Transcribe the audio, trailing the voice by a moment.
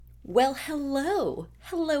Well, hello.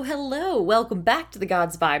 Welcome back to the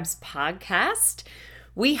God's Vibes podcast.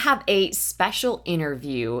 We have a special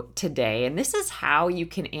interview today, and this is how you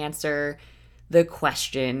can answer the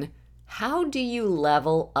question, how do you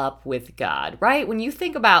level up with God, right? When you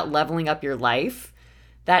think about leveling up your life,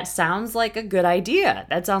 that sounds like a good idea.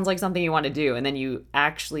 That sounds like something you want to do. And then you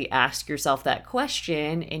actually ask yourself that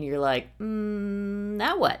question and you're like,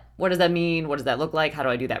 now what? What does that mean? What does that look like? How do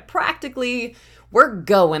I do that practically? We're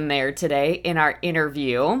going there today in our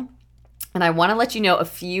interview. And I want to let you know a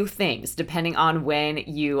few things depending on when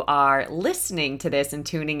you are listening to this and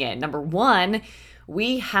tuning in. Number one,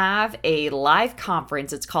 we have a live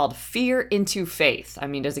conference. It's called Fear into Faith. I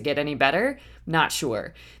mean, does it get any better? Not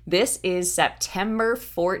sure. This is September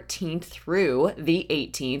 14th through the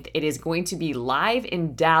 18th. It is going to be live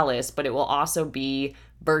in Dallas, but it will also be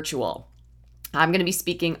virtual. I'm going to be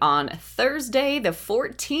speaking on Thursday, the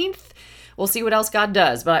 14th. We'll see what else God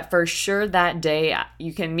does, but for sure that day,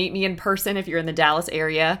 you can meet me in person if you're in the Dallas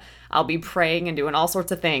area. I'll be praying and doing all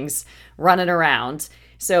sorts of things, running around.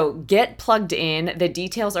 So get plugged in. The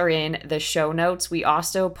details are in the show notes. We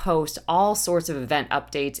also post all sorts of event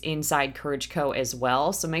updates inside Courage Co. as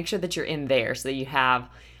well. So make sure that you're in there so that you have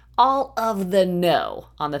all of the know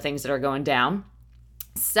on the things that are going down.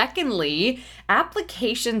 Secondly,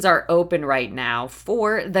 applications are open right now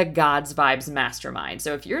for the God's Vibes Mastermind.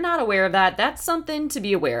 So if you're not aware of that, that's something to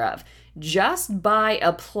be aware of. Just by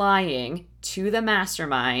applying to the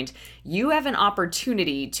mastermind, you have an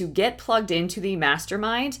opportunity to get plugged into the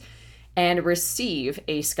mastermind and receive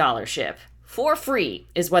a scholarship for free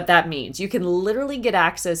is what that means. You can literally get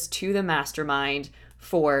access to the mastermind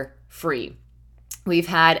for free. We've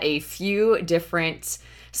had a few different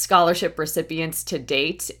scholarship recipients to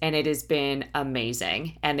date, and it has been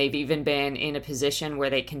amazing. And they've even been in a position where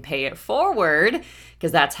they can pay it forward,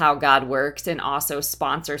 because that's how God works, and also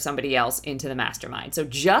sponsor somebody else into the mastermind. So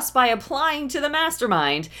just by applying to the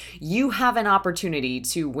mastermind, you have an opportunity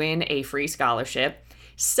to win a free scholarship.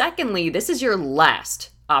 Secondly, this is your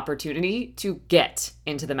last opportunity to get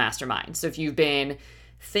into the mastermind. So if you've been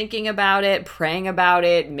thinking about it, praying about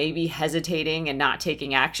it, maybe hesitating and not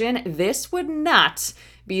taking action, this would not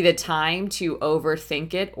be the time to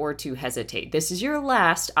overthink it or to hesitate. This is your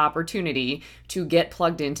last opportunity to get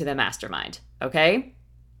plugged into the mastermind, okay?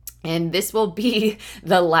 And this will be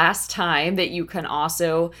the last time that you can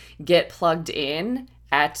also get plugged in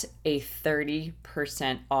at a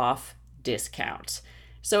 30% off discount.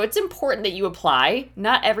 So it's important that you apply.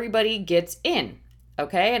 Not everybody gets in,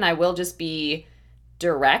 okay? And I will just be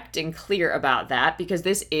direct and clear about that because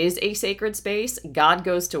this is a sacred space. God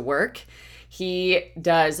goes to work. He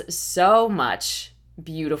does so much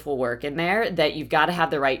beautiful work in there that you've got to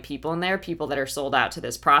have the right people in there, people that are sold out to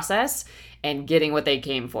this process and getting what they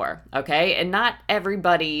came for, okay? And not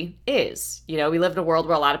everybody is. You know, we live in a world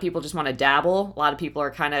where a lot of people just want to dabble. A lot of people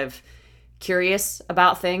are kind of curious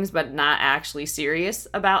about things, but not actually serious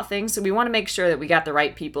about things. So we want to make sure that we got the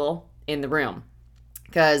right people in the room.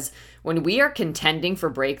 Because when we are contending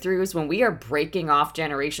for breakthroughs, when we are breaking off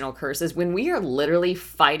generational curses, when we are literally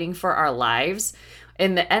fighting for our lives,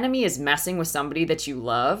 and the enemy is messing with somebody that you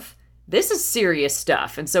love, this is serious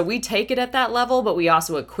stuff. And so we take it at that level, but we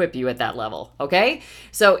also equip you at that level, okay?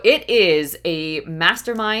 So it is a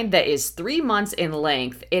mastermind that is 3 months in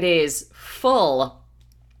length. It is full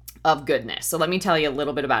of goodness. So let me tell you a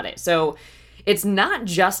little bit about it. So it's not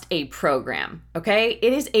just a program, okay?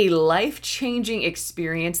 It is a life-changing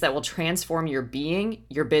experience that will transform your being,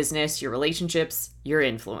 your business, your relationships, your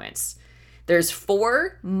influence. There's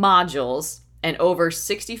 4 modules and over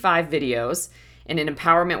 65 videos and an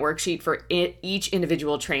empowerment worksheet for each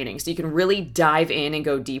individual training. So you can really dive in and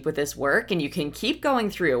go deep with this work, and you can keep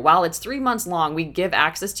going through. While it's 3 months long, we give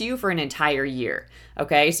access to you for an entire year,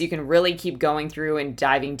 okay? So you can really keep going through and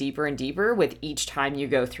diving deeper and deeper with each time you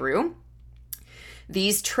go through.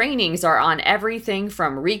 These trainings are on everything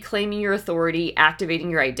from reclaiming your authority, activating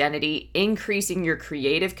your identity, increasing your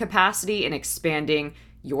creative capacity, and expanding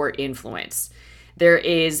your influence. There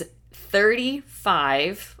is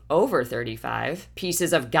over 35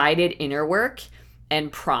 pieces of guided inner work and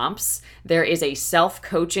prompts. There is a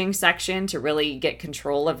self-coaching section to really get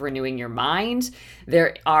control of renewing your mind.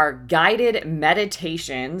 There are guided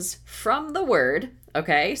meditations from the Word,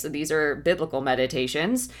 okay? So these are biblical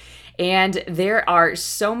meditations. And there are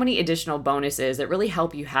so many additional bonuses that really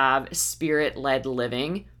help you have spirit-led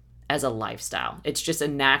living as a lifestyle. It's just a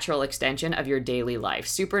natural extension of your daily life.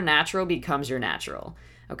 Supernatural becomes your natural,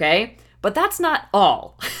 okay? But that's not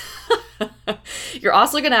all. You're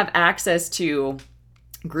also going to have access to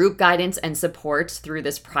group guidance and support through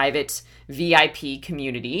this private VIP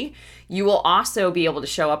community. You will also be able to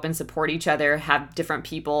show up and support each other, have different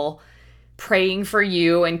people praying for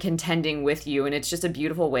you and contending with you. And it's just a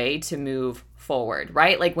beautiful way to move forward,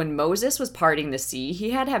 right? Like when Moses was parting the sea,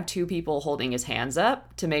 he had to have two people holding his hands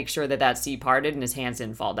up to make sure that that sea parted and his hands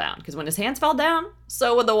didn't fall down. Because when his hands fell down,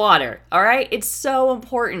 so would the water, all right? It's so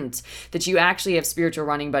important that you actually have spiritual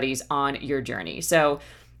running buddies on your journey. So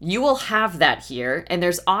you will have that here. And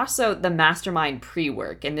there's also the mastermind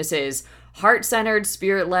pre-work. And this is heart-centered,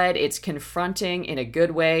 spirit-led. It's confronting in a good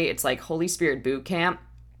way. It's like Holy Spirit boot camp.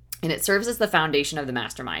 And it serves as the foundation of the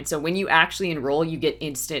mastermind. So when you actually enroll, you get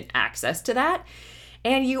instant access to that.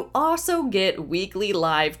 And you also get weekly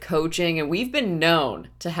live coaching. And we've been known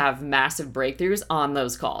to have massive breakthroughs on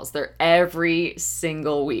those calls. They're every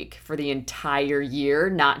single week for the entire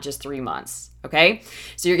year, not just 3 months. Okay?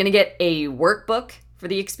 So you're going to get a workbook for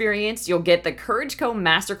the experience. You'll get the Courage Co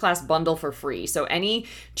Masterclass bundle for free. So any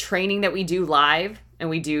training that we do live, and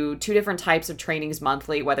we do 2 different types of trainings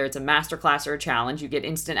monthly, whether it's a masterclass or a challenge, you get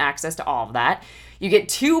instant access to all of that. You get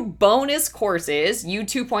 2 bonus courses, U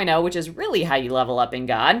 2.0, which is really how you level up in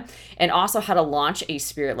God, and also how to launch a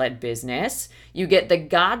spirit-led business. You get the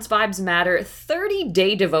God's Vibes Matter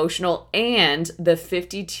 30-day devotional and the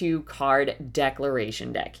 52-card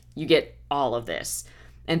declaration deck. You get all of this.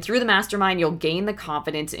 And through the mastermind, you'll gain the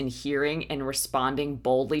confidence in hearing and responding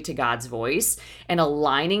boldly to God's voice and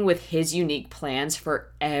aligning with his unique plans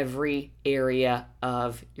for every area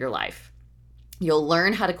of your life. You'll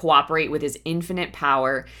learn how to cooperate with his infinite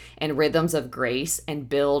power and rhythms of grace and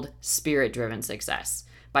build spirit-driven success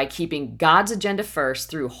by keeping God's agenda first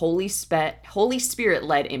through Holy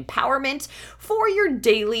Spirit-led empowerment for your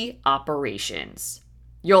daily operations.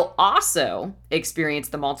 You'll also experience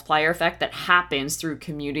the multiplier effect that happens through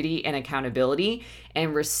community and accountability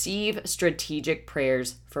and receive strategic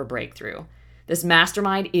prayers for breakthrough. This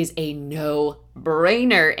mastermind is a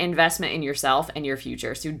no-brainer investment in yourself and your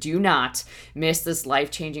future. So do not miss this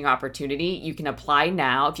life-changing opportunity. You can apply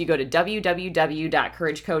now. If you go to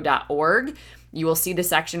www.courageco.org, you will see the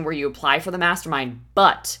section where you apply for the mastermind.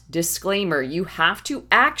 But disclaimer, you have to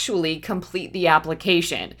actually complete the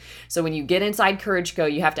application. So when you get inside Courage Co,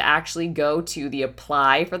 you have to actually go to the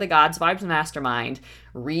apply for the God's Vibes Mastermind,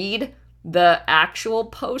 read the actual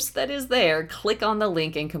post that is there, click on the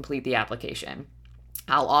link and complete the application.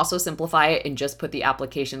 I'll also simplify it and just put the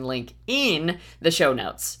application link in the show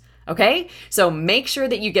notes. Okay, so make sure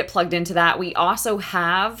that you get plugged into that. We also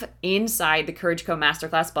have inside the Courage Co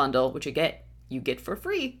Masterclass bundle, which you get for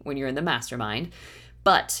free when you're in the mastermind.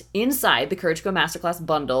 But inside the Courage Co Masterclass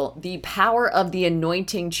bundle, the Power of the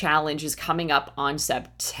Anointing Challenge is coming up on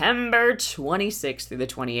September 26th through the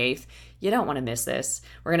 28th. You don't want to miss this.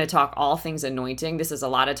 We're going to talk all things anointing. This is a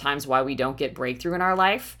lot of times why we don't get breakthrough in our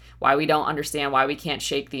life, why we don't understand why we can't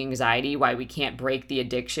shake the anxiety, why we can't break the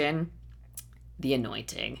addiction. The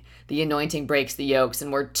anointing. The anointing breaks the yokes,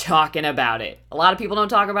 and we're talking about it. A lot of people don't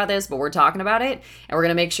talk about this, but we're talking about it, and we're going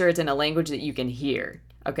to make sure it's in a language that you can hear.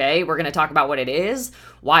 Okay? We're going to talk about what it is,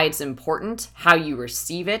 why it's important, how you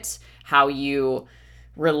receive it, how you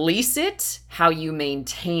release it, how you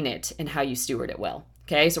maintain it, and how you steward it well.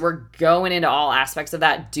 Okay, so we're going into all aspects of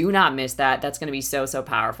that. Do not miss that. That's going to be so, so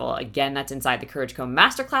powerful. Again, that's inside the Courage Co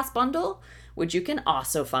Masterclass bundle, which you can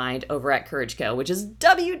also find over at Courage Co, which is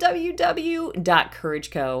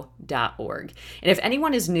www.courageco.org. And if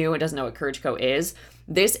anyone is new and doesn't know what Courage Co is,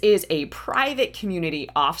 this is a private community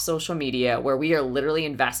off social media where we are literally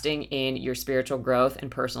investing in your spiritual growth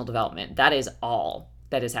and personal development. That is all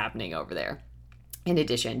that is happening over there. In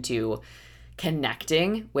addition to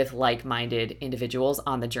connecting with like-minded individuals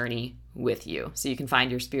on the journey with you. So you can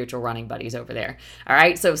find your spiritual running buddies over there. All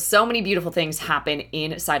right. So many beautiful things happen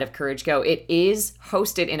inside of Courage Co. It is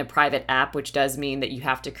hosted in a private app, which does mean that you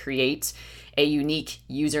have to create a unique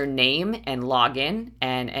username and log in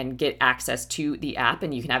and get access to the app.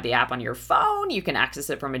 And you can have the app on your phone. You can access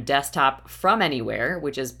it from a desktop from anywhere,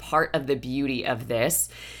 which is part of the beauty of this.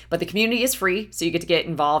 But the community is free. So you get to get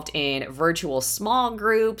involved in virtual small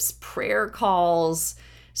groups, prayer calls,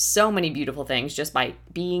 so many beautiful things just by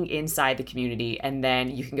being inside the community. And then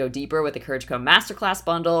you can go deeper with the Courage Co Masterclass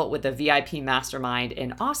bundle, with the VIP Mastermind,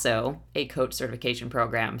 and also a coach certification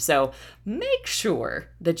program. So make sure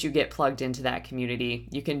that you get plugged into that community.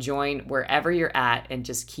 You can join wherever you're at and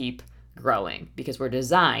just keep growing, because we're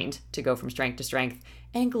designed to go from strength to strength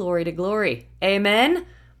and glory to glory. Amen?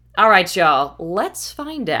 All right, y'all, let's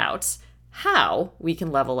find out how we can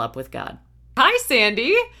level up with God. Hi,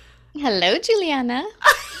 Sandee. Hello, Juliana.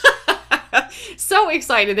 So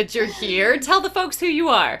excited that you're here. Tell the folks who you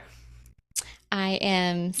are. I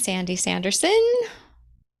am Sandee Sanderson.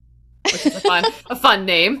 which is a fun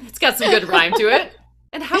name. It's got some good rhyme to it.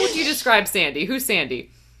 And how would you describe Sandee? Who's Sandee?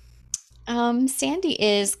 Sandy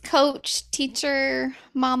is coach, teacher,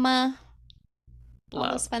 mama, all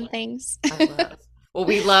Love. those fun things. I love.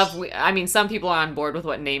 Well, I mean, some people are on board with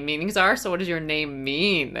what name meanings are. So, what does your name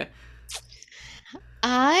mean?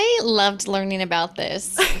 I loved learning about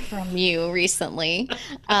this from you recently.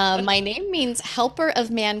 My name means helper of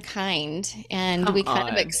mankind, and Come we kind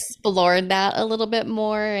of on. explored that a little bit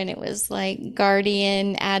more, and it was like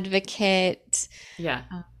guardian, advocate, Yeah.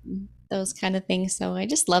 those kind of things. So I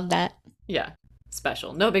just love that. Yeah.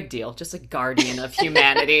 Special. No big deal. Just a guardian of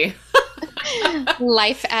humanity.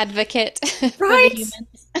 Life advocate for the Right?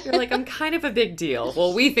 humans. You're like, I'm kind of a big deal.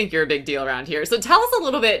 Well, we think you're a big deal around here. So tell us a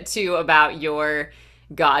little bit too about your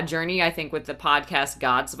God journey. I think with the podcast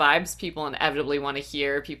God's Vibes, people inevitably want to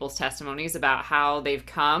hear people's testimonies about how they've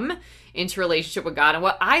come into relationship with God. And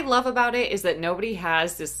what I love about it is that nobody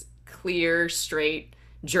has this clear, straight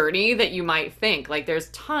journey that you might think. Like there's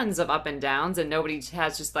tons of up and downs and nobody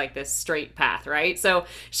has just like this straight path, right? So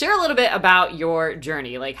share a little bit about your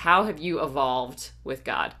journey. Like how have you evolved with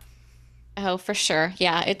God? Oh, for sure.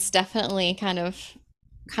 Yeah, it's definitely kind of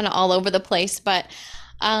all over the place, but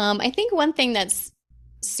I think one thing that's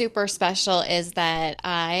super special is that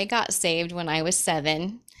I got saved when I was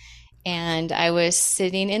 7, and I was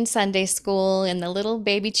sitting in Sunday school in the little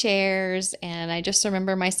baby chairs, and I just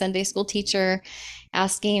remember my Sunday school teacher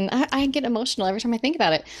asking, I get emotional every time I think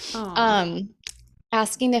about it. Oh. Um,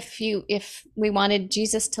 Asking if we wanted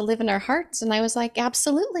Jesus to live in our hearts, and I was like,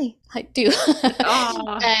 absolutely, I do.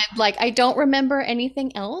 Oh. And like I don't remember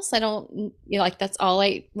anything else. I don't, like that's all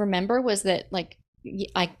I remember was that like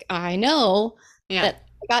I know Yeah. that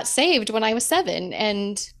I got saved when I was 7,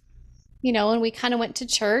 and and we kind of went to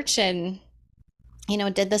church and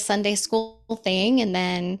did the Sunday school thing, and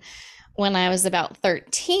then when I was about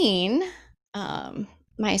 13,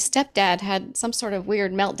 my stepdad had some sort of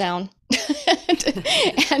weird meltdown.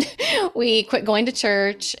 And we quit going to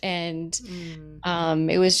church, and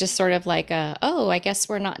Mm. it was just sort of like oh, I guess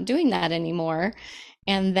we're not doing that anymore.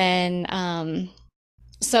 And then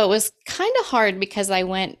so it was kind of hard because I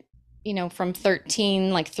went from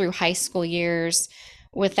 13 like through high school years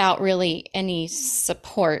without really any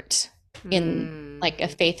support in Mm. like a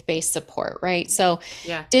faith-based support, right? So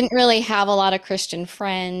Yeah. didn't really have a lot of Christian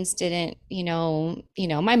friends, didn't,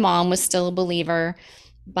 my mom was still a believer,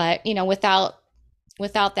 but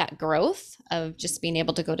without that growth of just being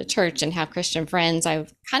able to go to church and have Christian friends,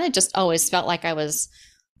 I've kind of just always felt like I was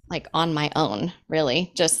like on my own,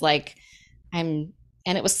 really. Just like I'm,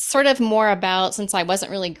 and it was sort of more about, since I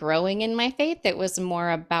wasn't really growing in my faith, it was more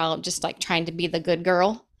about just like trying to be the good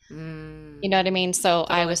girl. You Mm. know what I mean? So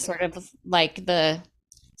I Totally. was sort of like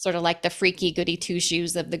the freaky goody two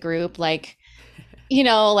shoes of the group, like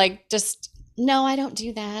just no, I don't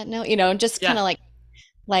do that. No, just kind Yeah. of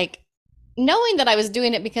like knowing that I was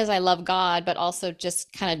doing it because I love God, but also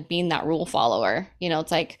just kind of being that rule follower.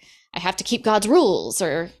 It's like I have to keep God's rules,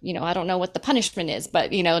 or I don't know what the punishment is,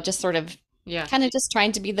 but just sort of Yeah. kind of just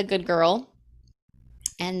trying to be the good girl.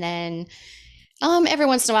 And then every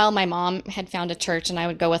once in a while, my mom had found a church and I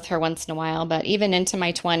would go with her once in a while. But even into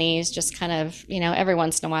my 20s, just kind of, every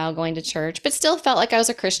once in a while going to church, but still felt like I was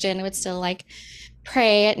a Christian. I would still like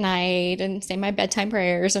pray at night and say my bedtime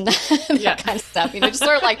prayers and that Yeah. kind of stuff, just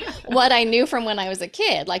sort of like what I knew from when I was a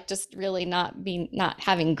kid, like just really not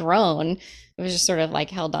having grown. It was just sort of like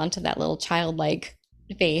held on to that little childlike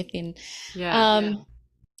faith. And, Yeah. um,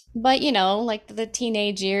 but like the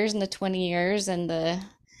teenage years and the 20 years and the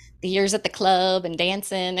years at the club and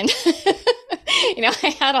dancing and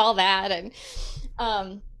I had all that. And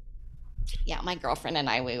um yeah, my girlfriend and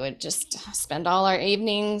I, we would just spend all our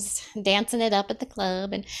evenings dancing it up at the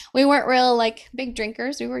club, and we weren't real like big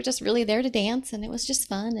drinkers. We were just really there to dance, and it was just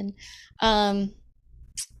fun. Um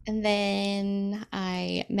and then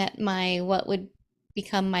I met my what would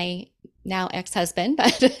become my now ex-husband,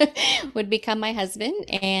 but would become my husband.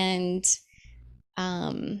 And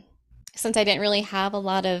um since I didn't really have a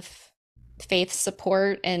lot of faith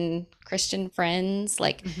support and Christian friends,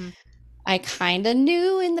 like Hmm. I kind of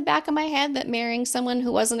knew in the back of my head that marrying someone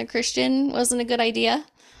who wasn't a Christian wasn't a good idea,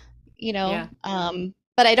 Yeah.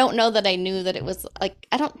 but I don't know that I knew that it was like,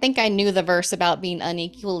 I don't think I knew the verse about being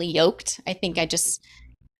unequally yoked. I think I just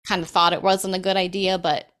kind of thought it wasn't a good idea,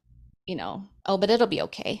 but, oh, but it'll be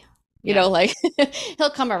okay. Yeah. Like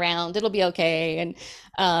he'll come around, it'll be okay.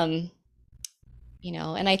 Um,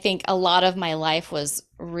 and I think a lot of my life was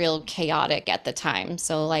real chaotic at the time.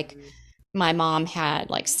 So like Mm. my mom had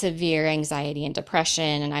like severe anxiety and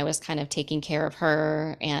depression, and I was kind of taking care of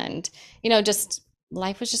her, and just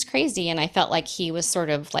life was just crazy, and I felt like he was sort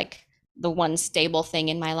of like the one stable thing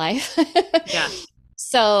in my life. Yeah.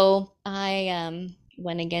 So I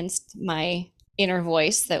went against my inner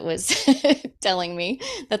voice that was telling me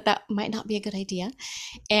that that might not be a good idea.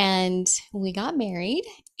 And we got married.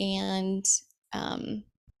 And um,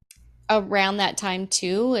 around that time,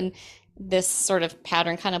 too, and this sort of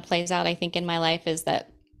pattern kind of plays out, I think, in my life is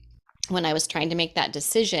that when I was trying to make that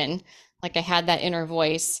decision, like I had that inner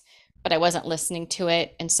voice, but I wasn't listening to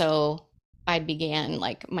it. And so I began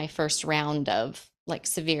like my first round of like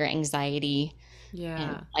severe anxiety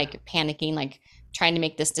and Yeah. like panicking, like trying to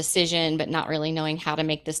make this decision, but not really knowing how to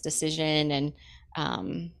make this decision. And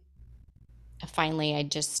um, finally, I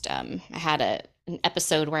just I had an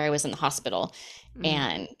episode where I was in the hospital, Mm.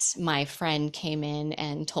 and my friend came in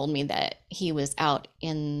and told me that he was out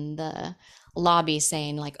in the lobby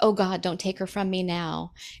saying like, "Oh God, don't take her from me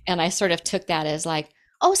now." And I sort of took that as like,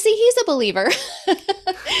 "Oh, see, he's a believer."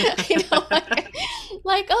 you know,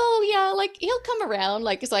 like, "Oh yeah, like he'll come around."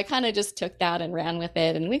 Like, so I kind of just took that and ran with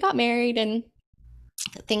it, and we got married, and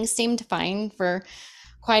things seemed fine for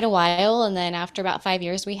quite a while. And then after about 5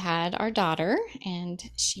 years, we had our daughter, and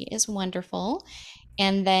she is wonderful.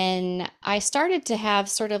 And then I started to have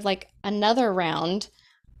sort of like another round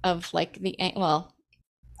of like well,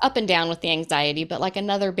 up and down with the anxiety, but like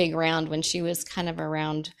another big round when she was kind of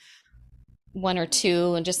around 1 or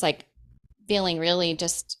 2, and just like feeling really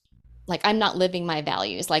just like I'm not living my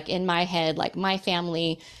values. Like in my head, like my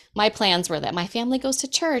family, my plans were that my family goes to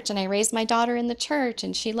church and I raised my daughter in the church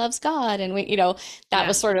and she loves God. And we, that Yeah.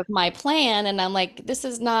 was sort of my plan. And I'm like, this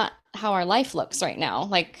is not how our life looks right now.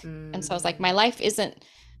 Like, and so I was like, my Mm. life isn't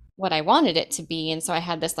what I wanted it to be. And so I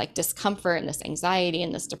had this like discomfort and this anxiety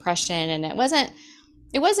and this depression. And it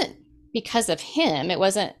wasn't because of him. It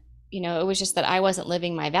wasn't, it was just that I wasn't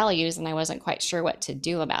living my values and I wasn't quite sure what to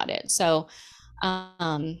do about it. So,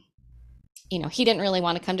 um, he didn't really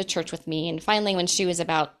want to come to church with me. And finally, when she was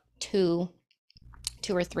about 2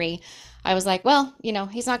 or 3, I was like, well,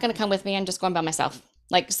 he's not going to come with me. I'm just going by myself.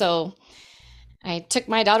 Like, so I took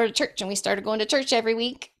my daughter to church and we started going to church every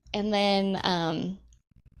week. And then,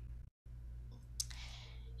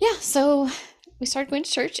 yeah, so we started going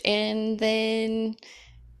to church. And then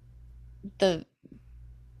the,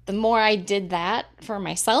 the more I did that for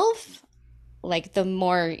myself, like the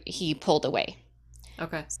more he pulled away.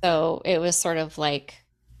 Okay. So it was sort of like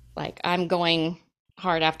I'm going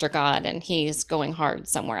hard after God and he's going hard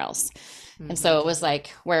somewhere else. And so it Hmm. was like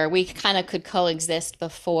where we kind of could coexist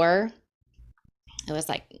before, it was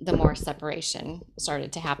like the more separation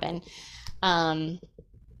started to happen. Um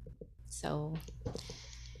so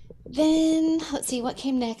then let's see what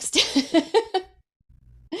came next.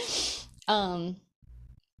 um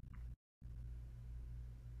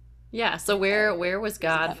Yeah. So where was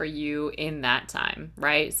God for you in that time,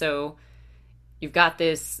 right? So you've got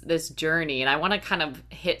this journey, and I want to kind of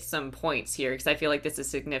hit some points here because I feel like this is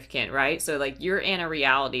significant, right? So like you're in a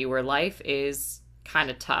reality where life is kind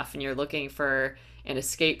of tough and you're looking for an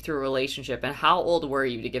escape through a relationship. And how old were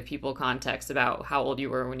you, to give people context about how old you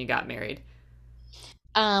were when you got married?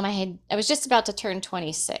 I was just about to turn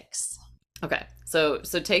 26. Okay. So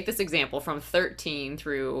take this example from 13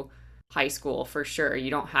 through high school for sure. You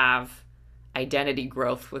don't have identity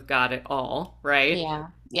growth with God at all, right? Yeah.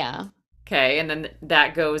 Yeah. Okay, and then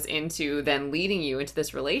that goes into then leading you into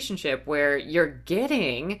this relationship where you're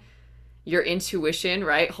getting your intuition,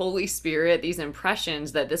 right? Holy Spirit, these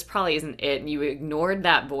impressions that this probably isn't it. And you ignored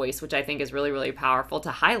that voice, which I think is really, really powerful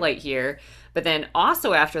to highlight here. But then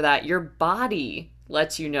also after that, your body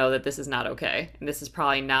lets you know that this is not okay. And this is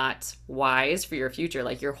probably not wise for your future.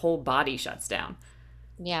 Like your whole body shuts down.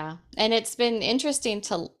 Yeah. And it's been interesting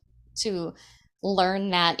to learn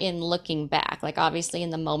that in looking back. Like obviously in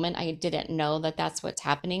the moment I didn't know that that's what's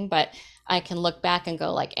happening, but I can look back and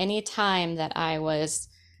go like any time that I was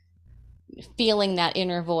feeling that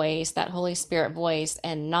inner voice, that Holy Spirit voice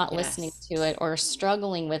and not listening Yes. to it or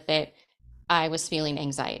struggling with it, I was feeling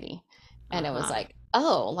anxiety. Uh And it was huh. like,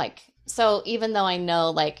 oh, like so even though I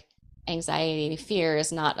know like anxiety, fear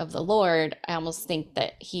is not of the Lord, I almost think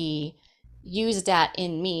that he used that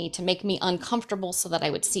in me to make me uncomfortable so that I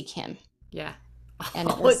would seek him. Yeah. And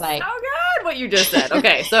it Oh, was it's so like, good what you just said.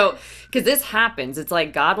 Okay, so because this happens, it's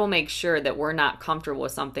like God will make sure that we're not comfortable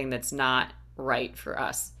with something that's not right for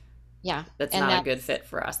us, yeah. that's And not a good that's, fit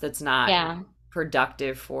for us, that's not yeah,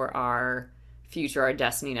 productive for our future, our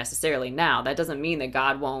destiny necessarily. Now, that doesn't mean that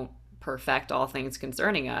God won't perfect all things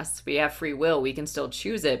concerning us. We have free will, we can still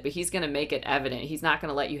choose it, but He's going to make it evident. He's not going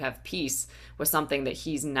to let you have peace with something that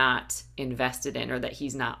He's not invested in or that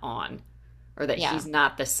He's not on or that yeah, he's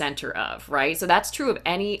not the center of, right? So that's true of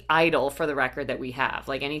any idol, for the record, that we have.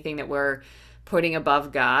 Like anything that we're putting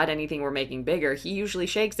above God, anything we're making bigger, he usually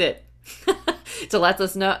shakes it. To let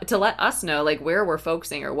us know like where we're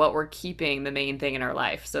focusing or what we're keeping the main thing in our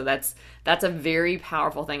life. So that's a very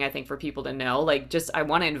powerful thing I think for people to know. Like, just I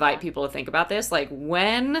want to invite people to think about this. Like,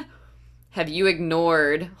 when have you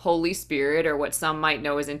ignored Holy Spirit, or what some might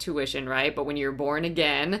know as intuition, right? But when you're born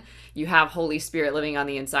again, you have Holy Spirit living on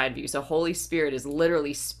the inside of you. So Holy Spirit is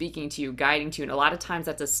literally speaking to you, guiding to you. And a lot of times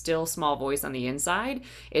that's a still small voice on the inside.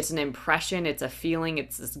 It's an impression, it's a feeling,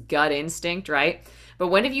 it's this gut instinct, right? But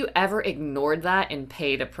when have you ever ignored that and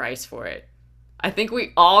paid a price for it? I think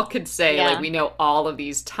we all could say, like, Yeah. we know all of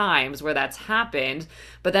these times where that's happened.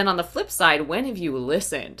 But then on the flip side, when have you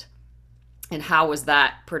listened? And how was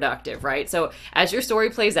that productive, right? So as your story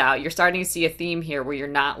plays out, you're starting to see a theme here where you're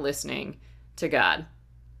not listening to God,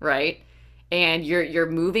 right? And you're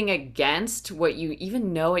moving against what you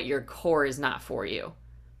even know at your core is not for you.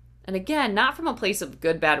 And again, not from a place of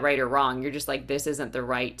good, bad, right, or wrong. You're just like, this isn't the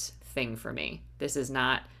right thing for me. This is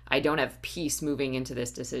not, I don't have peace moving into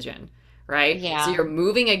this decision, right? So Yeah. you're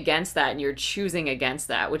moving against that and you're choosing against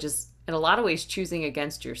that, which is in a lot of ways choosing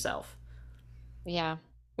against yourself, Yeah.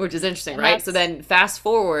 which is interesting, And right? So that's, then fast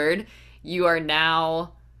forward, you are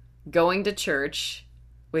now going to church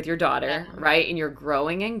with your daughter, yeah. right? And you're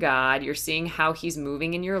growing in God. You're seeing how he's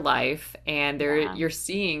moving in your life, and there Yeah. you're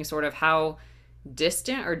seeing sort of how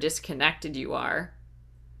distant or disconnected you are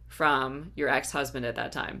from your ex-husband at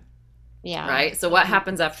that time, Yeah. right? So what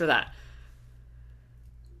happens after that?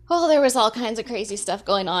 Well, there was all kinds of crazy stuff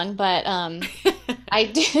going on, but I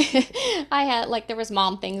did I had like there was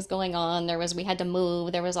mom things going on. We had to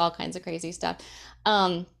move. There was all kinds of crazy stuff.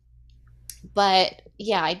 Um, but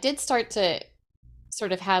yeah, I did start to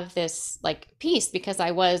sort of have this like peace because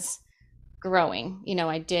I was growing.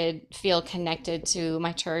 I did feel connected to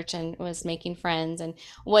my church and was making friends. And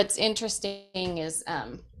what's interesting is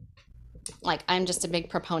like I'm just a big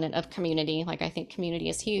proponent of community. Like I think community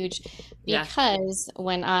is huge Yeah. because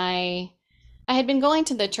when I had been going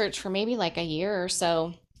to the church for maybe like a year or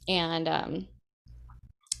so, and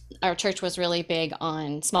our church was really big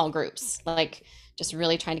on small groups, like just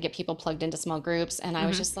really trying to get people plugged into small groups. And I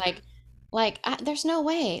was Mm-hmm. just there's no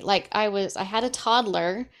way. Like I had a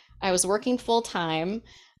toddler, I was working full time.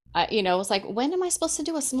 It was like, when am I supposed to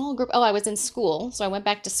do a small group? Oh, I was in school, so I went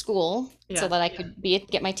back to school so Yeah. that I could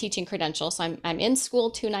get my teaching credential. So I'm in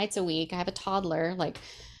school 2 nights a week. I have a toddler. Like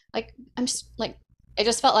I'm just like I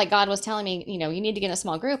just felt like God was telling me, you need to get in a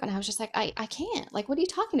small group, and I was just like, I can't. Like, what are you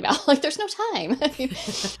talking about? Like, there's no time.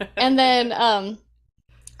 And then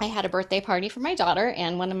I had a birthday party for my daughter,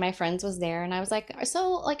 and one of my friends was there, and I was like,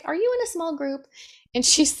 so like, are you in a small group? And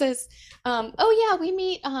she says, oh yeah, we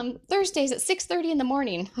meet Thursdays at 6:30 in the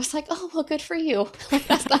morning. I was like, oh well, good for you. Like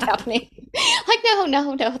that's not happening. Like no,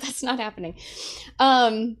 no, no, that's not happening.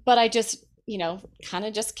 But I just, kind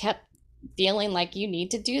of just kept feeling like you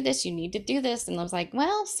need to do this, you need to do this. And I was like,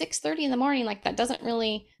 well, 6:30 in the morning, like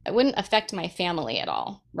that wouldn't affect my family at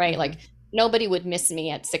all, right? Mm-hmm. Like nobody would miss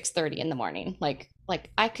me at 6:30 in the morning. Like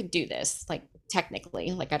I could do this, like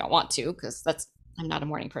technically, like I don't want to because I'm not a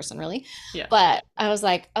morning person really. Yeah. But I was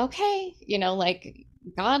like, okay, like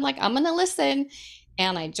God, like I'm gonna listen.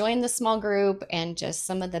 And I joined the small group and just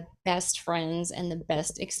some of the best friends and the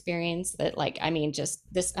best experience that like, I mean, just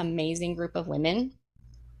this amazing group of women.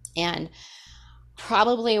 And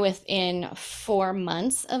probably within 4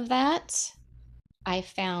 months of that, I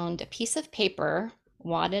found a piece of paper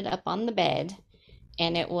wadded up on the bed,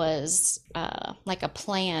 and it was like a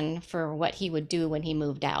plan for what he would do when he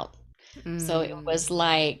moved out. So it Mm. was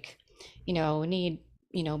like, need,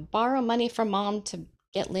 borrow money from mom to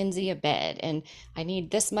get Lindsay a bed, and I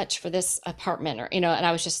need this much for this apartment, or, and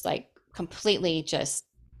I was just like completely just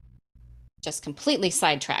completely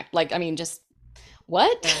sidetracked. Like, I mean, just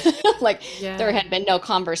what? Yeah. Like there Yeah. had been no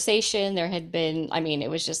conversation. There had been, I mean, it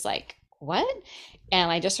was just like, what? And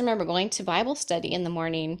I just remember going to Bible study in the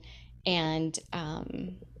morning, and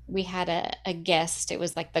we had a guest. It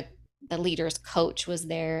was like the leader's coach was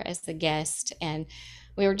there as the guest, and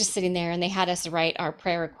we were just sitting there, and they had us write our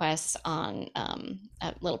prayer requests on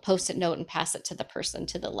a little post-it note and pass it to the person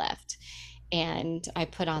to the left. And I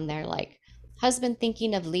put on there like, husband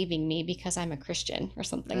thinking of leaving me because I'm a Christian or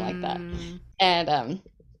something like that. Mm. And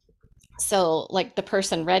so like the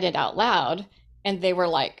person read it out loud, and they were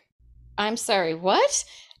like, I'm sorry, what?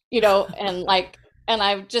 And like, and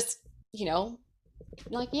I just, you know,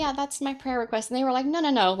 like, yeah, that's my prayer request. And they were like, no,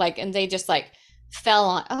 no, no. Like, and they just like fell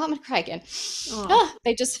on, oh, I'm gonna cry again. Oh. Ah,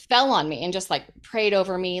 they just fell on me and just like prayed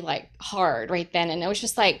over me like hard right then. And it was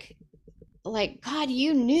just like, God,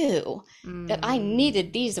 you knew that I Mm.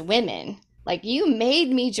 needed these women. Like you made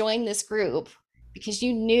me join this group, because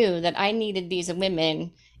you knew that I needed these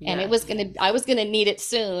women, and Yes. I was gonna need it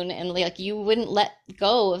soon, and like you wouldn't let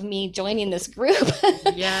go of me joining this group.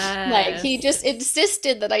 Like he just Yes.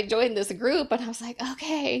 insisted that I join this group, and I was like,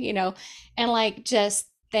 okay, and like just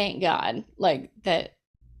thank God like that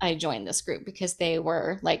I joined this group, because they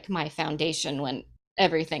were like my foundation when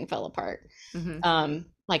everything fell apart. Hmm.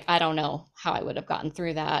 Like I don't know how I would have gotten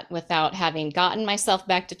through that without having gotten myself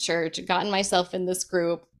back to church, gotten myself in this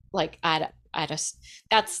group. Like I just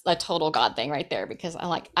that's a total God thing right there, because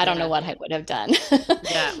I don't know Yeah. what I would have done.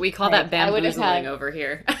 Yeah. We call that Like I would have bamboozling had, over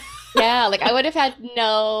here. yeah, like I would have had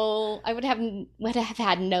no, would have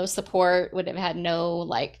had no support, would have had no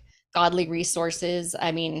like godly resources.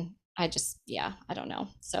 I mean, I just, yeah, I don't know.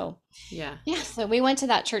 So Yeah. yeah, so we went to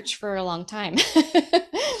that church for a long time.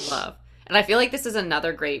 Love. And I feel like this is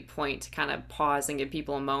another great point to kind of pause and give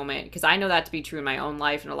people a moment, because I know that to be true in my own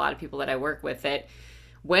life and a lot of people that I work with, that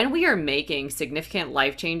when we are making significant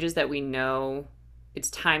life changes that we know it's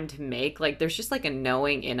time to make, like there's just like a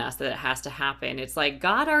knowing in us that it has to happen. It's like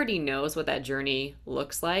God already knows what that journey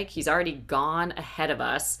looks like. He's already gone ahead of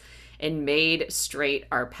us and made straight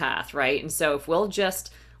our path, right? And so if we'll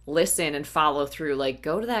just listen and follow through, like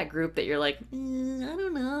go to that group that you're like, I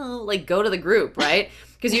don't know, like go to the group, right?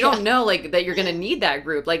 Because you Yeah. don't know like that you're going to need that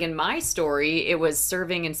group. Like in my story, it was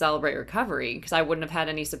serving and celebrate recovery, because I wouldn't have had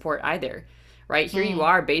any support either, right? Here you Mm,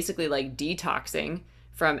 are basically like detoxing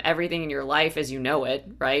from everything in your life as you know it,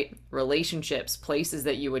 right? Relationships, places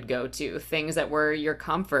that you would go to, things that were your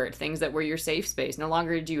comfort, things that were your safe space. No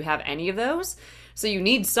longer do you have any of those. So you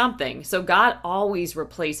need something. So God always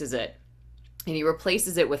replaces it, and he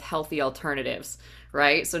replaces it with healthy alternatives,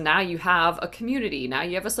 right? So now you have a community, now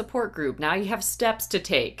you have a support group, now you have steps to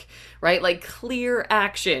take, right? Like clear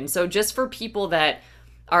action. So just for people that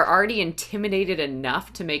are already intimidated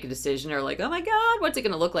enough to make a decision, or like, oh my God, what's it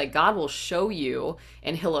going to look like? God will show you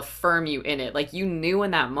and he'll affirm you in it. Like you knew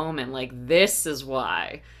in that moment, like, this is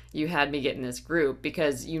why you had me get in this group,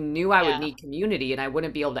 because you knew I would yeah. need community and I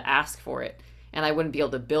wouldn't be able to ask for it and I wouldn't be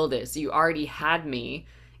able to build it. So you already had me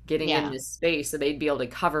getting in Yeah. this space so they'd be able to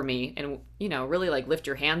cover me and, really like lift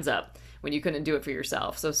your hands up when you couldn't do it for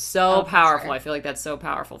yourself. So so Oh, for powerful. sure. I feel like that's so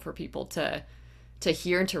powerful for people to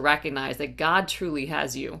hear and to recognize that God truly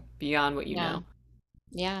has you beyond what you Yeah. know.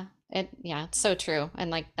 Yeah. Yeah, it's so true.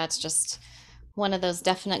 And like that's just one of those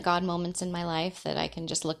definite God moments in my life that I can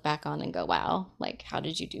just look back on and go, wow, like how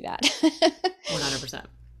did you do that? 100%.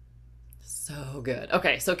 So good.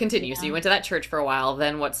 Okay, so continue. So Yeah. you went to that church for a while,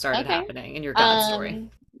 then what started Okay. happening in your God story?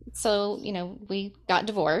 Um, so, we got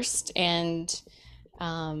divorced, and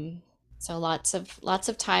so lots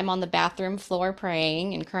of time on the bathroom floor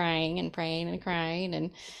praying and crying and praying and crying.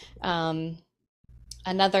 And um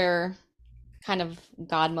another kind of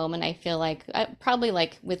God moment, I feel like probably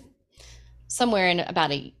like with somewhere in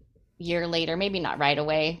about a year later, maybe not right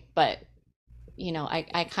away, but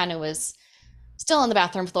I kind of was still on the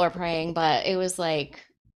bathroom floor praying, but it was like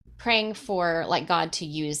praying for like God to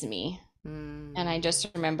use me. And I Mm, just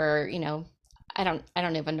remember, I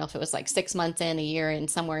don't even know if it was like 6 months in, a year in,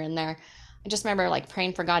 somewhere in there. I just remember like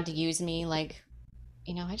praying for God to use me, like,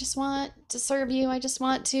 I just want to serve you. I just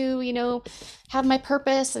want to, have my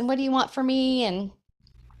purpose. And what do you want for me? And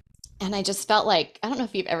I just felt like, I don't know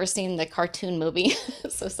if you've ever seen the cartoon movie.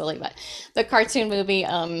 It's so silly, but the cartoon movie,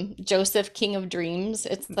 Joseph, King of Dreams.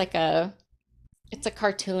 It's a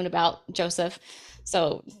cartoon about Joseph.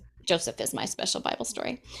 So Joseph is my special Bible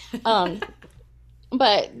story. Um,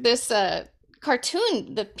 but this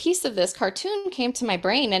cartoon, the piece of this cartoon came to my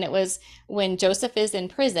brain, and it was when Joseph is in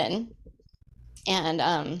prison,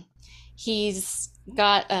 and he's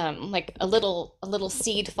got like a little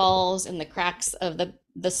seed falls in the cracks of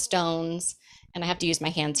the stones. And I have to use my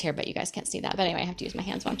hands here, but you guys can't see that. But anyway, I have to use my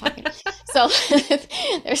hands while I'm talking. So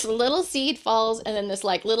there's a little seed falls, and then this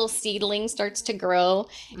like little seedling starts to grow,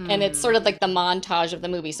 and it's sort mm. of like the montage of the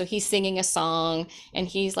movie. So he's singing a song, and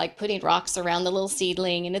he's like putting rocks around the little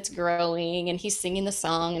seedling, and it's growing, and he's singing the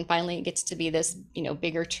song, and finally it gets to be this,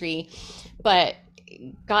 bigger tree. But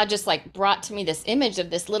God just like brought to me this image of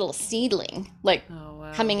this little seedling, like Oh,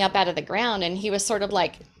 wow. coming up out of the ground, and he was sort of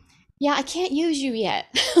like, "Yeah, I can't use you yet."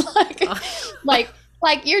 like, like,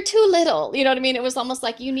 like you're too little. You know what I mean? It was almost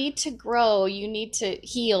like you need to grow, you need to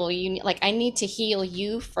heal. Like I need to heal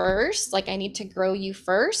you first. Like I need to grow you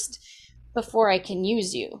first before I can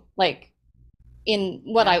use you. Like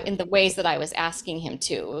Yeah. in the ways that I was asking him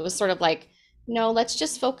to. It was sort of like, no, let's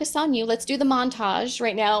just focus on you. Let's do the montage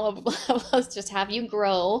right now of let's just have you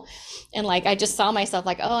grow. And like I just saw myself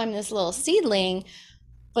like, oh, I'm this little seedling.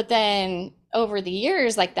 But then over the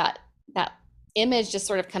years, like that image just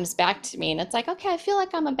sort of comes back to me, and it's like, okay, I feel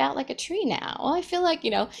like I'm about like a tree now. I feel like,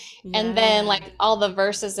 and then Yeah. like all the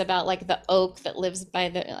verses about like the oak that lives by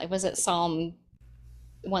the, like, was it Psalm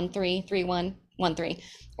 133113,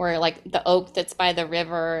 where like the oak that's by the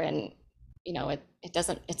river, and it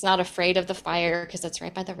doesn't, it's not afraid of the fire because it's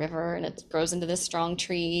right by the river, and it grows into this strong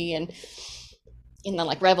tree. And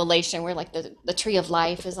like Revelation, where like the tree of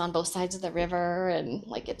life is on both sides of the river, and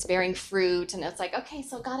like it's bearing fruit, and it's like, okay,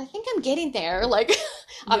 so God, I think I'm getting there. Like,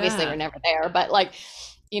 obviously we're Yeah. never there, but like,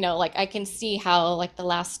 like I can see how like the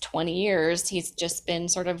last 20 years he's just been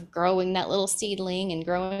sort of growing that little seedling and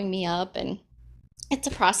growing me up. And it's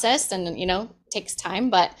a process, and takes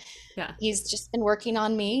time, but Yeah. he's just been working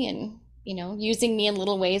on me, and using me in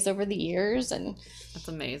little ways over the years. And That's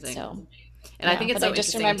amazing. so, And I yeah, think it's but I so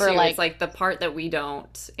just interesting remember too. It's like, like the part that we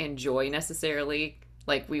don't enjoy necessarily.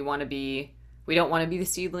 Like we don't want to be the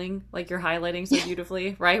seedling, like you're highlighting so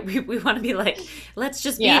beautifully, right? We want to be like, let's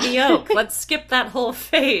just be yeah. the oak. Let's skip that whole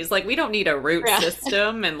phase. Like we don't need a root Yeah.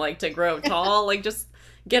 system and like to grow tall. Like just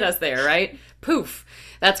get us there, right? Poof.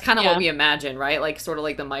 That's kind of what Yeah. we imagine, right? Like sort of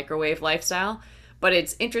like the microwave lifestyle. But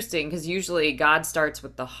it's interesting because usually God starts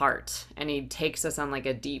with the heart and he takes us on like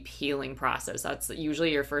a deep healing process. That's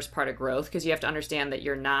usually your first part of growth because you have to understand that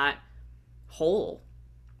you're not whole.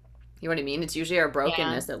 You know what I mean? It's usually our Yeah.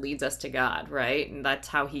 brokenness that leads us to God, right? And that's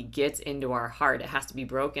how he gets into our heart. It has to be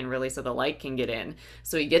broken really so the light can get in.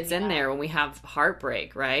 So he gets in Yeah. there when we have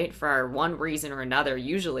heartbreak, right? For one reason or another,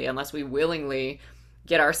 usually, unless we willingly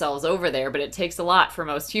get ourselves over there. But it takes a lot for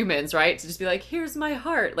most humans, right? To just be like, here's my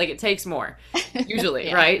heart. Like it takes more, usually,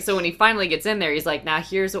 Yeah. right? So when he finally gets in there, he's like, now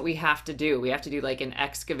here's what we have to do. We have to do like an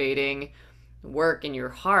excavating work in your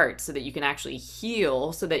heart so that you can actually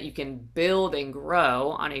heal, so that you can build and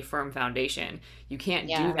grow on a firm foundation. You can't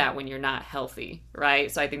do Yeah. that when you're not healthy,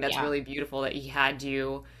 right? So I think that's Yeah. really beautiful that he had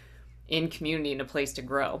you in community and a place to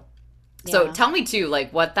grow. So Yeah. tell me too,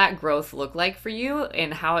 like what that growth looked like for you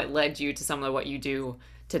and how it led you to some of what you do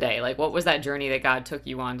today. Like what was that journey that God took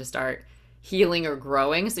you on to start healing or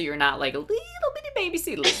growing so you're not like a little bitty baby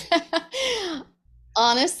seedling?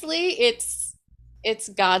 Honestly, it's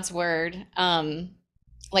God's word.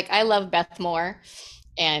 Like I love Beth Moore,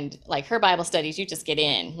 and like her Bible studies, you just get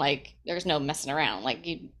in. Like there's no messing around. Like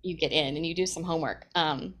you get in and you do some homework.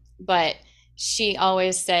 But she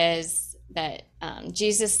always says that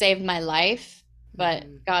Jesus saved my life, but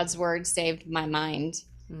Mm-hmm. God's word saved my mind.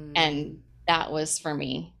 Mm-hmm. And that was for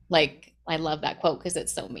me. Like I love that quote because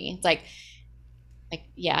it's so me. It's like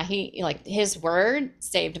yeah, he, like, his word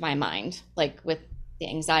saved my mind, like with the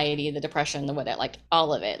anxiety, the depression, the whatever, like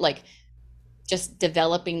all of it. Like just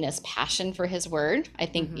developing this passion for his word. I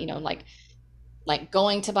think, Mm-hmm. like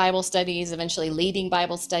going to Bible studies, eventually leading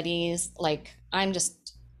Bible studies. Like I'm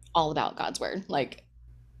just all about God's word. Like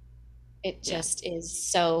it Yeah. just is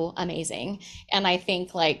so amazing. And I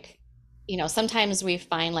think like, sometimes we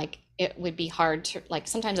find like it would be hard to, like,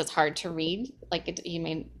 sometimes it's hard to read. Like you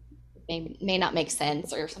may not make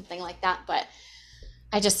sense or something like that. But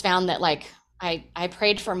I just found that like I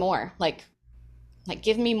prayed for more. Like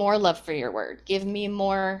give me more love for your word. Give me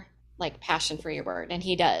more like passion for your word. And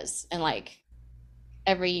he does. And like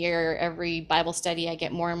every year, every Bible study, I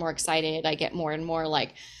get more and more excited. I get more and more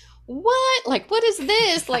like, what? Like, what is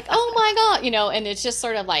this? Like, oh my God, and it's just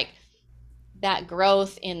sort of like that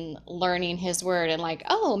growth in learning his word, and like,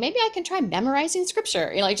 oh, maybe I can try memorizing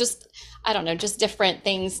scripture. Like just, I don't know, just different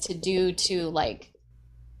things to do to like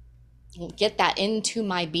get that into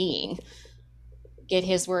my being, get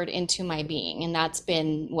his word into my being. And that's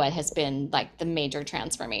been what has been like the major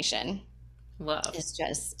transformation. Love. Is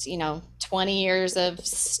just, 20 years of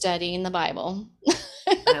studying the Bible.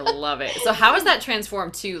 I love it. So how has that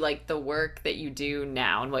transformed to like the work that you do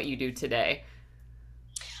now and what you do today?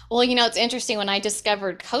 Well, it's interesting. When I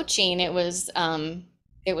discovered coaching, it was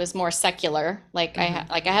more secular. Like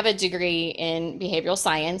Mm-hmm. I have a degree in behavioral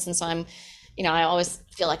science, and so I always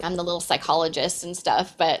feel like I'm the little psychologist and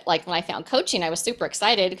stuff. But like when I found coaching, I was super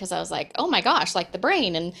excited because I was like, oh my gosh, like the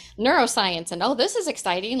brain and neuroscience, and oh, this is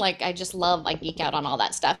exciting. Like I just love, like, geek out on all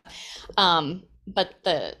that stuff. But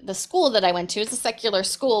the school that I went to is a secular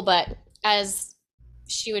school, but as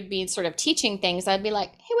she would be sort of teaching things, I'd be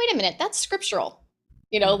like, hey, wait a minute, that's scriptural,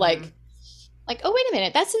 Mm-hmm. like, oh, wait a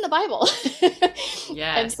minute, that's in the Bible. And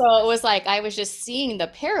Yes. so it was like I was just seeing the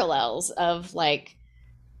parallels of like,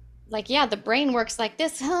 yeah, the brain works like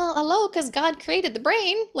this. Hello, because God created the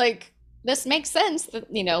brain. Like this makes sense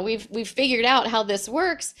that, we've figured out how this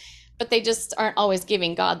works, but they just aren't always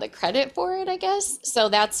giving God the credit for it, I guess. So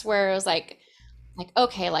that's where it was like,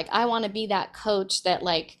 okay, like I want to be that coach that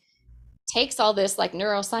like takes all this like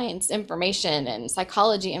neuroscience information and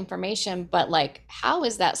psychology information, but like, how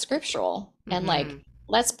is that scriptural? And like, Mm-hmm.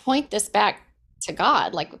 let's point this back to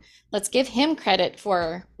God. Like, let's give him credit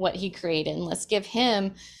for what he created, and let's give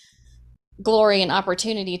him glory and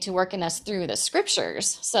opportunity to work in us through the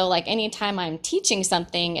scriptures. So like anytime I'm teaching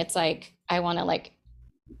something, it's like I want to like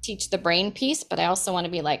teach the brain piece, but I also want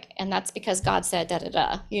to be like, and that's because God said da da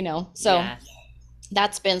da, you know. So Yes.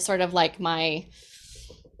 that's been sort of like my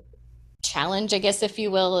challenge, I guess, if you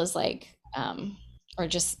will, is like, or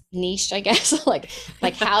just niche, I guess. Like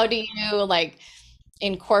how do you like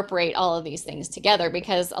incorporate all of these things together?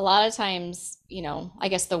 Because a lot of times, you know, I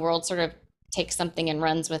guess the world sort of takes something and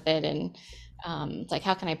runs with it, and like,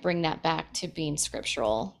 how can I bring that back to being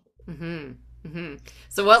scriptural? Mm-hmm. Mm-hmm.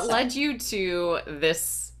 So what So, led you to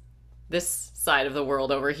this side of the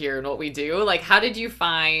world over here and what we do? Like, how did you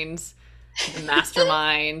find the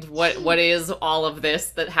mastermind? What is all of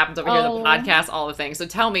this that happens over here, the oh, podcast, all the things? So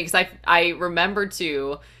tell me, because I remember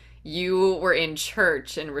too, you were in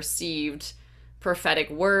church and received prophetic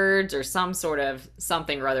words or some sort of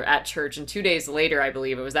something or other at church, and 2 days later, I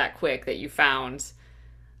believe it was that quick that you found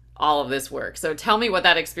all of this work. So tell me what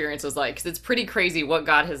that experience was like, because it's pretty crazy what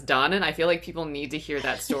God has done, and I feel like people need to hear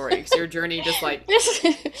that story, because your journey just like,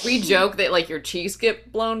 we joke that like your cheeks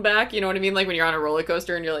get blown back, you know what I mean, like when you're on a roller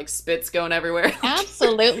coaster and your like spit's going everywhere.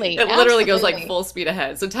 absolutely, It literally goes like absolutely. full speed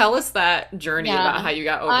ahead. So tell us that journey about Yeah. how you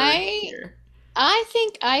got over I here. I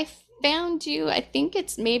think I found you. I think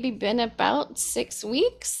it's maybe been about 6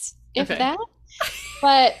 weeks, if Okay. that.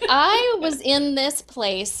 But I was in this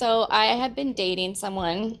place. So I had been dating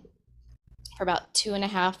someone for about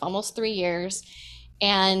 2.5, almost 3 years.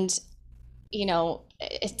 And, you know,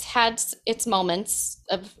 it's had its moments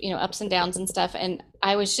of, you know, ups and downs and stuff. And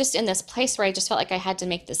I was just in this place where I just felt like I had to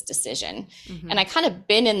make this decision. And Mm-hmm. I kind of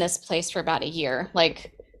been in this place for about a year.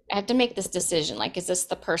 Like, I have to make this decision. Like, is this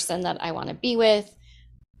the person that I want to be with,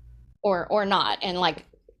 or not? And like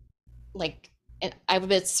I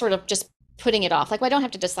was sort of just putting it off. Like, well, I don't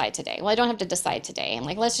have to decide today. Well, I don't have to decide today. And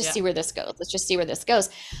like, let's just Yeah. see where this goes. Let's just see where this goes.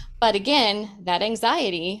 But again, that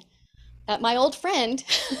anxiety that my old friend,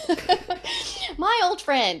 my old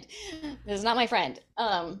friend, this is not my friend,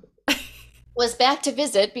 was back to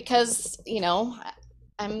visit because, you know,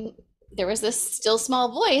 I'm, there was this still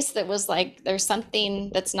small voice that was like, there's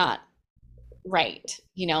something that's not right,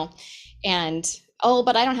 you know? And oh,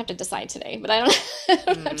 but I don't have to decide today. But I don't,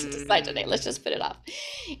 I don't have to decide today. Let's Mm. just put it off.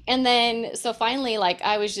 And then so finally, like,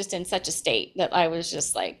 I was just in such a state that I was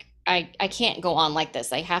just like, I can't go on like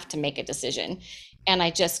this. I have to make a decision. And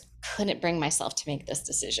I just couldn't bring myself to make this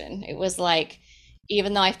decision. It was like,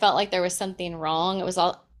 even though I felt like there was something wrong, it was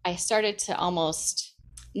all, I started to almost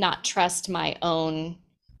not trust my own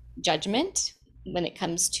judgment when it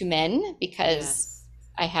comes to men, because Yes.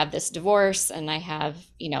 I have this divorce and I have,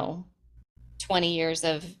 you know, 20 years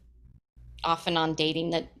of off and on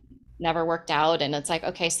dating that never worked out. And it's like,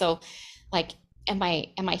 okay, so like, am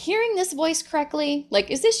I hearing this voice correctly?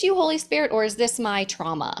 Like, is this you, Holy Spirit, or is this my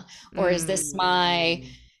trauma? Or is this my, Mm.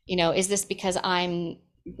 you know, is this because I'm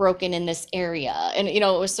broken in this area? And, you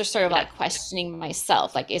know, it was just sort of Yeah. like questioning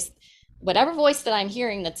myself. Like, is whatever voice that I'm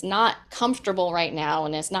hearing that's not comfortable right now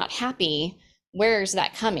and is not happy, where's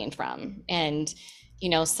that coming from? And, you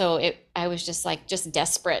know, so it, I was just like, just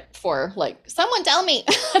desperate for like, someone tell me.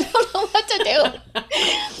 I don't know what to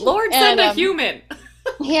do. Lord, And send a human.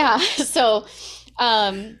 yeah, so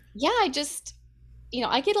yeah, I just, you know,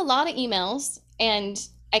 I get a lot of emails, and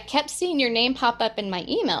I kept seeing your name pop up in my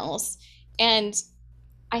emails, and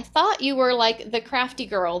I thought you were like the crafty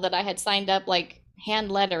girl that I had signed up, like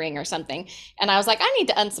hand lettering or something. And I was like, I need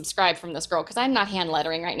to unsubscribe from this girl because I'm not hand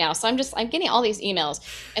lettering right now. So I'm getting all these emails.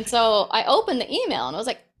 And so I opened the email and I was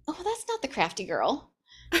like, oh, that's not the crafty girl.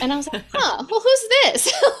 And I was like, huh, well, who's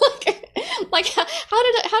this? like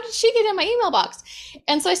how did she get in my email box?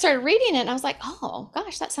 And so I started reading it and I was like, oh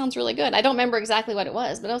gosh, that sounds really good. I don't remember exactly what it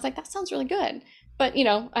was, but I was like, that sounds really good. But you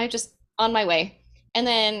know, I just on my way. And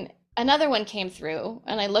then another one came through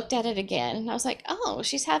and I looked at it again and I was like, oh,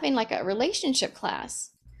 she's having like a relationship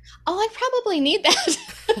class. Oh, I probably need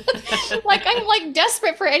that. Like, I'm like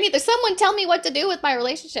desperate for anything. Someone tell me what to do with my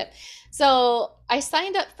relationship. So I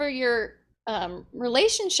signed up for your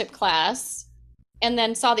relationship class and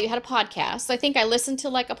then saw that you had a podcast. So I think I listened to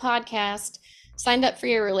like a podcast, signed up for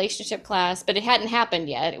your relationship class, but it hadn't happened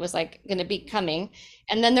yet. It was like going to be coming.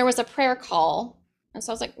 And then there was a prayer call. And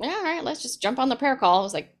so I was like, yeah, all right, let's just jump on the prayer call. It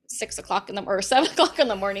was like 6 o'clock in the or 7 o'clock in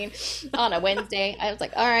the morning on a Wednesday. I was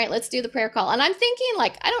like, all right, let's do the prayer call. And I'm thinking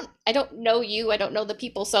like, I don't know you. I don't know the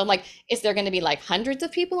people. So I'm like, is there going to be like hundreds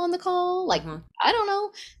of people on the call? Like, Mm-hmm. I don't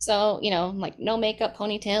know. So, I'm like no makeup,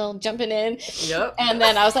 ponytail, jumping in. Yep. And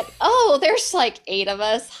then I was like, oh, there's like 8 of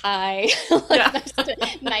us. Hi. Like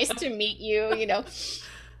Yeah. nice to meet you.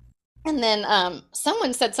 And then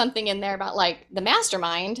someone said something in there about like the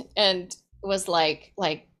mastermind and was like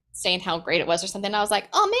saying how great it was or something. And I was like,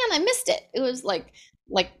 oh man, I missed it. It was like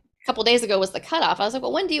a couple days ago was the cutoff. I was like,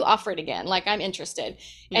 well, when do you offer it again? Like I'm interested. And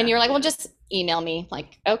Yeah. you're like, well, just email me.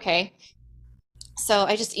 Like, okay. So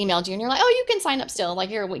I just emailed you and you're like, oh, you can sign up still.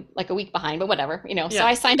 Like you're a week behind, but whatever. So Yeah.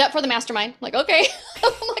 I signed up for the mastermind. Like, okay.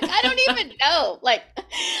 I'm like, I don't even know. Like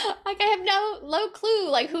I have no clue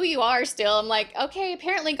like who you are still. I'm like, okay,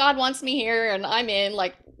 apparently God wants me here and I'm in,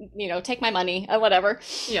 like, take my money or whatever.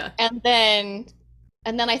 Yeah. And then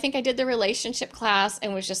I think I did the relationship class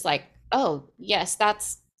and was just like, oh yes,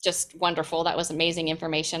 that's just wonderful. That was amazing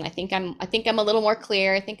information. I think I'm a little more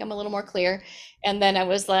clear. I think I'm a little more clear. And then I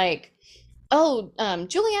was like, oh,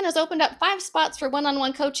 Juliana's opened up 5 spots for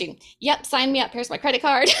one-on-one coaching. Yep, sign me up. Here's my credit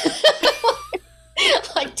card.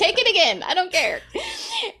 Like, take it again. I don't care.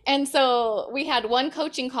 And so we had one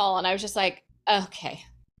coaching call, and I was just like, okay.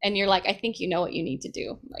 And you're like, I think you know what you need to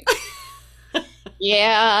do. I'm like,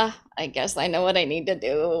 yeah, I guess I know what I need to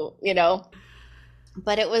do.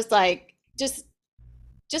 But it was like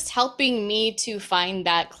just helping me to find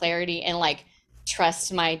that clarity and like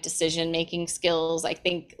trust my decision making skills. I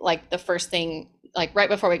think like the first thing, like right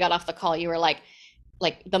before we got off the call, you were like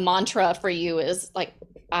the mantra for you is like,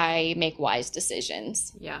 I make wise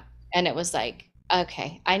decisions. Yeah. And it was like,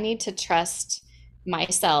 okay, I need to trust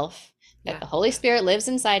myself that Yeah. the Holy Spirit lives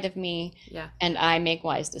inside of me Yeah. and I make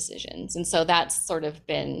wise decisions. And so that's sort of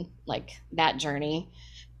been like that journey.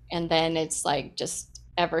 And then it's like just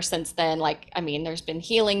ever since then, like, I mean, there's been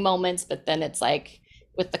healing moments, but then it's like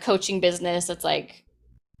with the coaching business, it's like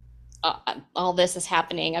all this is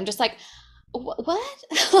happening. I'm just like, what?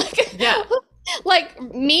 Like, Yeah. like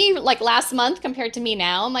me, like last month compared to me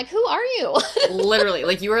now, I'm like, who are you? Literally,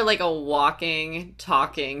 like you are like a walking,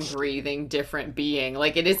 talking, breathing, different being.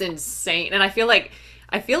 Like it is insane. And I feel like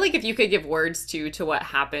if you could give words to what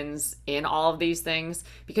happens in all of these things,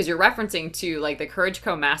 because you're referencing to like the Courage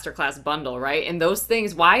Co Masterclass bundle, right? And those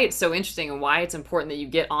things, why it's so interesting and why it's important that you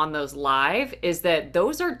get on those live is that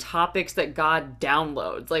those are topics that God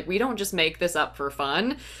downloads. Like we don't just make this up for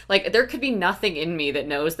fun. Like there could be nothing in me that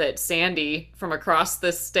knows that Sandee from across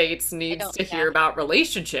the states needs to hear about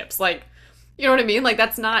relationships. Like, you know what I mean? Like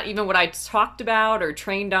that's not even what I talked about or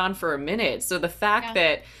trained on for a minute. So the fact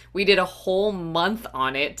that we did a whole month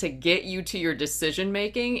on it to get you to your decision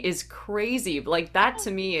making is crazy. Like that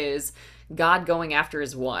to me is God going after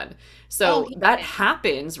his one. So that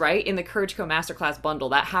happens, right? In the Courage Co Masterclass bundle,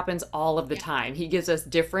 that happens all of the time. He gives us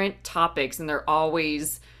different topics and they're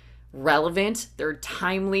always relevant. They're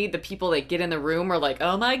timely. The people that get in the room are like,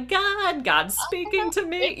 oh my God, God's speaking to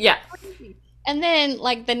me. Yeah. And then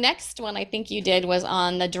like the next one I think you did was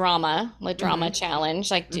on the drama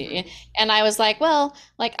challenge. Like, and I was like, well,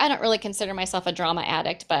 like I don't really consider myself a drama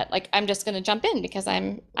addict, but like I'm just going to jump in because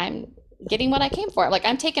I'm getting what I came for. Like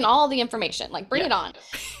I'm taking all the information, like bring it on.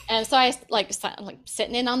 And so I like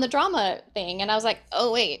sitting in on the drama thing, and I was like,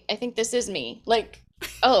 oh wait, I think this is me. Like,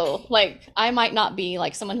 oh, like I might not be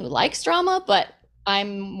like someone who likes drama, but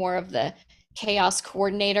I'm more of the chaos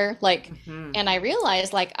coordinator, like, and I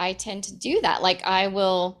realized like I tend to do that. Like I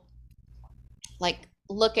will like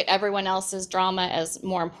look at everyone else's drama as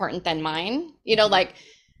more important than mine, like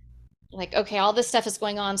okay, all this stuff is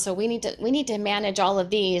going on, so we need to manage all of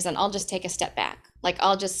these, and I'll just take a step back. Like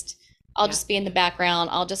I'll just be in the background,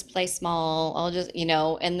 I'll just play small, I'll just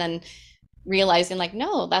and then realizing like,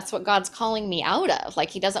 no, that's what God's calling me out of. Like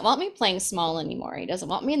he doesn't want me playing small anymore. He doesn't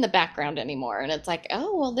want me in the background anymore. And it's like,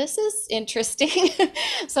 oh, well, this is interesting.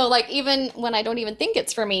 So like, even when I don't even think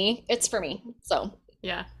it's for me, it's for me. So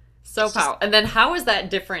yeah, so powerful. And then how is that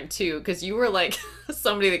different too? Because you were like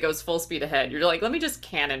somebody that goes full speed ahead. You're like, let me just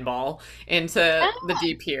cannonball into the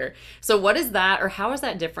deep here. So what is that, or how is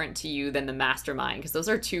that different to you than the mastermind? Because those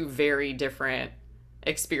are two very different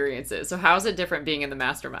experiences. So how is it different being in the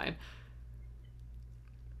mastermind?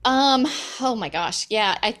 Oh my gosh.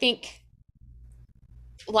 Yeah, I think,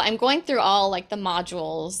 well, I'm going through all like the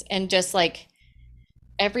modules, and just like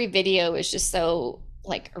every video is just so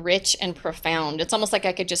like rich and profound. It's almost like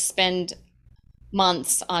I could just spend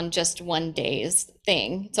months on just one day's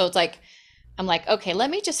thing. So it's like, I'm like, okay, let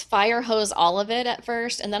me just fire hose all of it at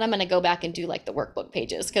first, and then I'm going to go back and do like the workbook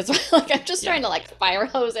pages, because like I'm just trying to like fire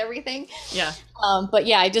hose everything. Yeah. But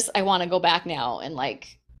yeah, I want to go back now and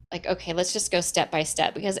like like, okay, let's just go step by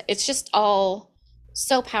step because it's just all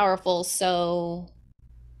so powerful. So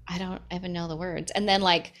I don't even know the words. And then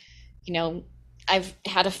like, you know, I've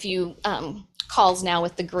had a few calls now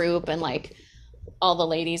with the group, and like all the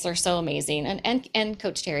ladies are so amazing, and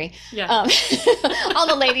Coach Terry, Yeah. um, all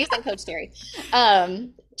the ladies and Coach Terry,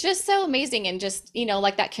 just so amazing, and just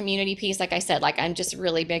like that community piece. Like I said, like I'm just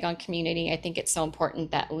really big on community. I think it's so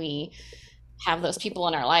important that we have those people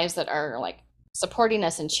in our lives that are like supporting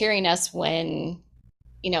us and cheering us when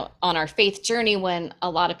on our faith journey, when a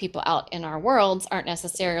lot of people out in our worlds aren't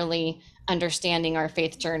necessarily understanding our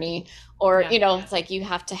faith journey, or Yeah. it's like you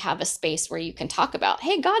have to have a space where you can talk about,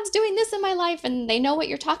 hey, God's doing this in my life, and they know what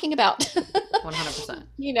you're talking about. 100%.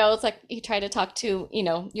 It's like you try to talk to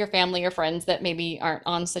your family or friends that maybe aren't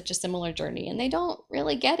on such a similar journey, and they don't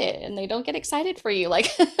really get it, and they don't get excited for you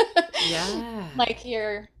like Yeah. like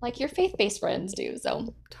your faith-based friends do.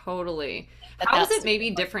 So Totally. that How is that's it super maybe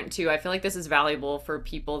important. different too? I feel like this is valuable for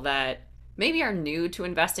people that maybe are new to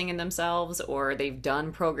investing in themselves, or they've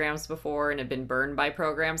done programs before and have been burned by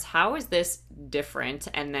programs. How is this different?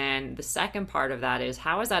 And then the second part of that is,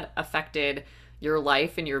 how has that affected your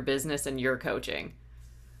life and your business and your coaching?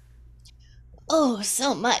 Oh,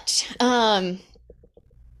 so much.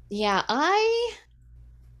 Yeah,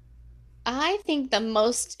 I think the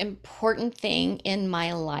most important thing in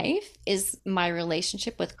my life is my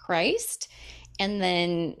relationship with Christ. And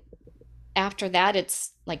then after that,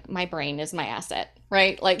 it's like my brain is my asset,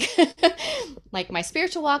 right? Like like my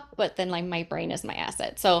spiritual walk, but then like my brain is my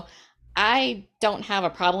asset. So I don't have a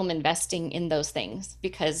problem investing in those things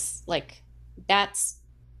because like that's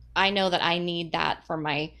I know that I need that for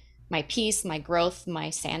my peace, my growth,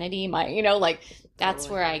 my sanity, my like that's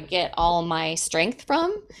Totally. where I get all my strength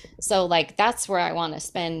from. So like that's where I want to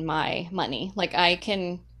spend my money. Like I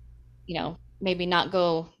can, maybe not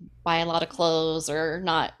go buy a lot of clothes, or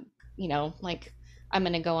not, like I'm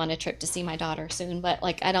going to go on a trip to see my daughter soon, but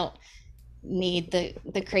like I don't need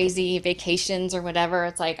the crazy vacations or whatever.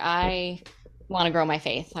 It's like I want to grow my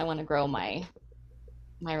faith. I want to grow my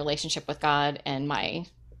relationship with God and my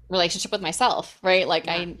relationship with myself, right? Like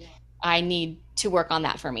Yeah. I need to work on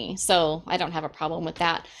that for me. So I don't have a problem with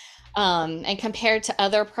that. And compared to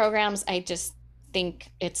other programs, I just think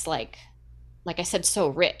it's like I said, so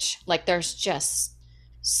rich. Like there's just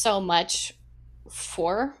so much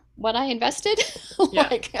for what I invested. Yeah.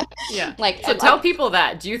 like Yeah. like So and tell like people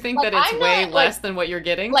that. Do you think like that it's I'm way not less than what you're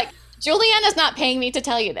getting? like Juliana's not paying me to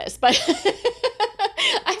tell you this, but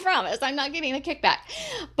I promise I'm not getting a kickback.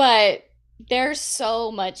 But there's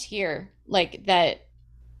so much here, like that,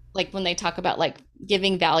 like when they talk about like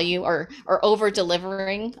giving value or over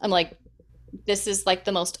delivering, I'm like, this is like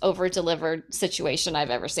the most over delivered situation I've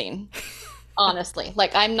ever seen. Honestly,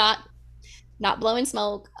 like I'm not blowing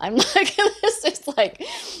smoke. I'm like, this is like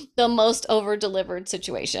the most over delivered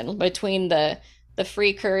situation between the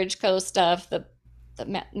free Courage Co stuff, the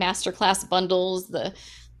masterclass bundles, the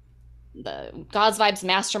God's Vibes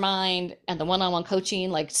Mastermind, and the one-on-one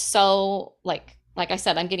coaching. Like so, like I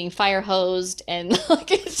said, I'm getting fire hosed and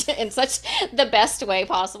like in such the best way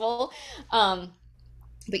possible. Um,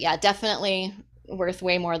 but yeah, definitely worth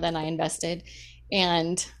way more than I invested.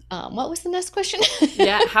 And what was the next question?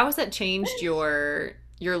 Yeah, how has that changed your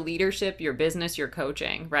leadership, your business, your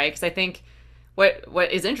coaching, right? Because I think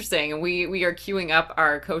what is interesting, and we are queuing up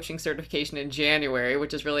our coaching certification in January,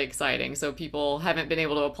 which is really exciting. So people haven't been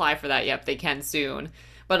able to apply for that yet, they can soon.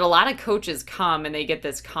 But a lot of coaches come and they get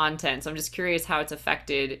this content. So I'm just curious how it's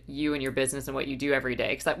affected you and your business and what you do every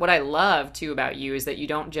day. Because what I love too about you is that you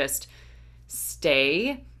don't just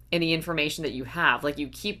stay in the information that you have. Like you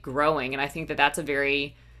keep growing, and I think that that's a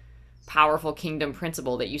very powerful kingdom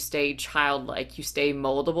principle, that you stay childlike, you stay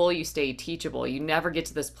moldable, you stay teachable. You never get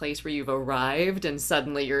to this place where you've arrived and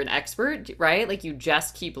suddenly you're an expert, right? Like you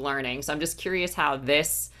just keep learning. So I'm just curious how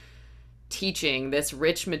this teaching, this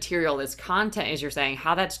rich material, this content, as you're saying,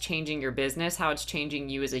 how that's changing your business, how it's changing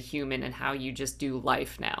you as a human, and how you just do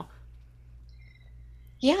life now.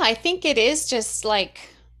 Yeah, I think it is just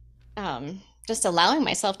allowing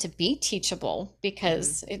myself to be teachable, Mm-hmm.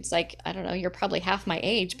 because it's like, I don't know, you're probably half my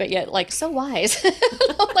age, but yet like so wise.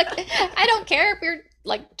 Like I don't care if you're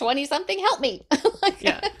like 20 something, help me. Like,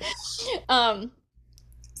 Yeah. um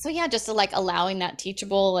so yeah, just to like allowing that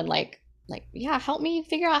teachable, and like yeah, help me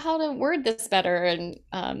figure out how to word this better.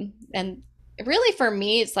 And really for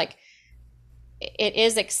me it's like it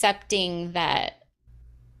is accepting that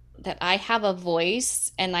I have a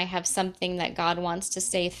voice and I have something that God wants to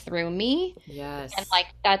say through me. And Yes. like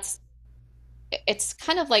it's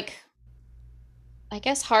kind of like, I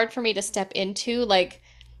guess, hard for me to step into, like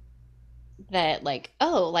that, like,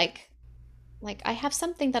 oh, like like I have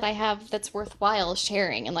something that I have that's worthwhile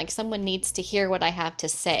sharing, and like someone needs to hear what I have to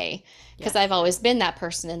say, because Yeah. I've always been that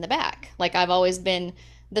person in the back. Like I've always been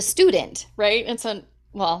the student, right? And so,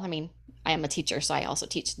 well, I mean, I am a teacher, so I also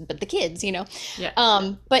teach, but the kids, you know. Yeah.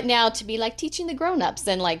 But now to be like teaching the grown-ups,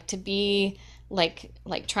 and like to be like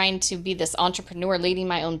trying to be this entrepreneur leading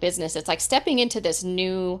my own business, it's like stepping into this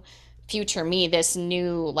new future me, this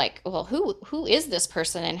new like, well, who is this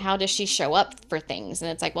person and how does she show up for things? And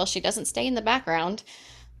it's like, well, she doesn't stay in the background.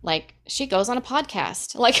 Like she goes on a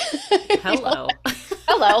podcast. Like you know, Hello.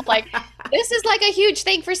 hello, like this is like a huge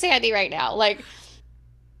thing for Sandee right now. Like,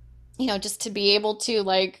 you know, just to be able to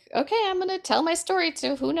like, okay, I'm gonna tell my story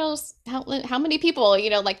to who knows how many people, you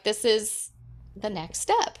know, like this is the next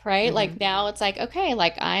step, right? Hmm. Like now it's like, okay,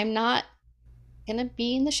 like I'm not gonna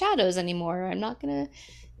be in the shadows anymore. I'm not gonna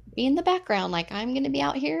be in the background. Like I'm gonna be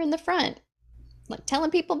out here in the front, like telling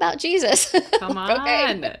people about Jesus. Come Like, okay.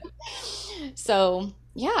 on. So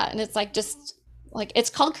yeah, and it's like just like it's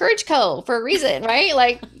called Courage Co for a reason, right?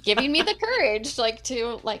 Like giving me the courage like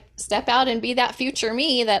to like step out and be that future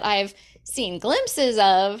me that I've seen glimpses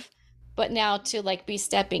of, but now to like be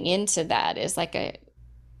stepping into that is like a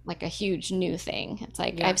huge new thing. It's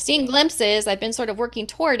like Yeah. I've seen glimpses, I've been sort of working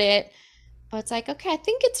toward it, but it's like, okay, I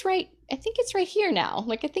think it's right. I think it's right here now.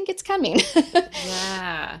 Like I think it's coming.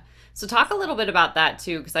 Yeah. So talk a little bit about that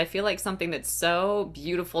too, because I feel like something that's so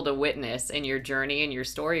beautiful to witness in your journey and your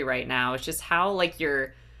story right now is just how like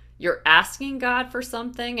you're asking God for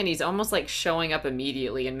something and he's almost like showing up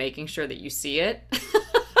immediately and making sure that you see it.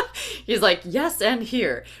 He's like, yes, and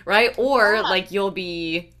here, right? Or Yeah. like you'll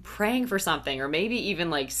be praying for something, or maybe even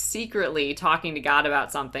like secretly talking to God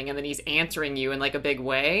about something, and then he's answering you in like a big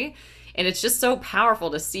way. And it's just so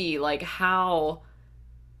powerful to see like how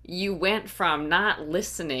you went from not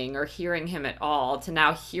listening or hearing him at all to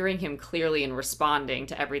now hearing him clearly and responding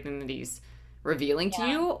to everything that he's revealing to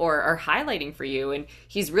Yeah. you or highlighting for you. And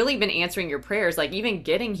he's really been answering your prayers. Like even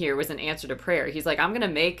getting here was an answer to prayer. He's like, I'm going to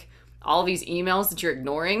make all these emails that you're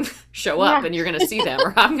ignoring show up Yeah. and you're going to see them.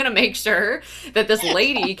 Or I'm going to make sure that this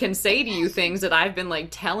lady can say to you things that I've been like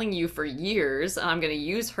telling you for years. And I'm going to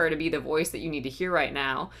use her to be the voice that you need to hear right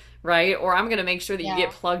now, right? Or I'm going to make sure that you Yeah.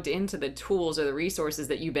 get plugged into the tools or the resources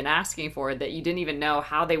that you've been asking for that you didn't even know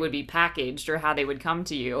how they would be packaged or how they would come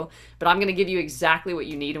to you. But I'm going to give you exactly what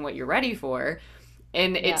you need and what you're ready for.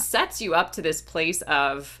 And it Yeah. sets you up to this place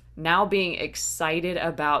of now being excited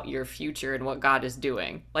about your future and what God is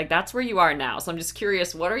doing. Like that's where you are now. So I'm just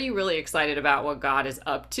curious, what are you really excited about what God is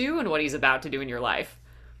up to and what he's about to do in your life?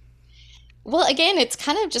 Well, again, it's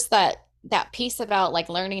kind of just that piece about like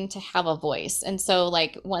learning to have a voice. And so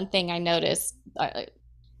like one thing I noticed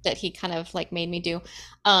that he kind of like made me do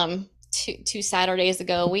two Saturdays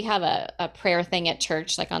ago, we have a prayer thing at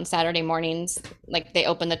church, like on Saturday mornings, like they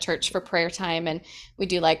open the church for prayer time, and we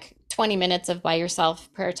do like 20 minutes of by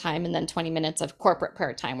yourself prayer time and then 20 minutes of corporate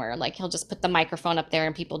prayer time where like he'll just put the microphone up there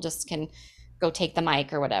and people just can go take the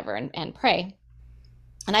mic or whatever and pray.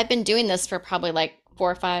 And I've been doing this for probably like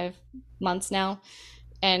 4 or 5 months now.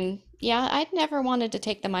 And yeah, I'd never wanted to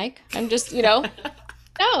take the mic. I'm just, no,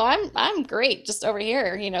 I'm great just over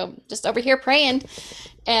here, just over here praying.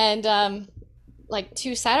 And like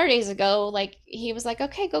 2 Saturdays ago, like he was like,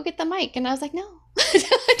 "Okay, go get the mic." And I was like, "No.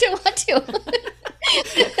 I don't want to."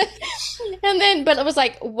 And then but it was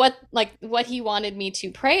like what he wanted me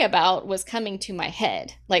to pray about was coming to my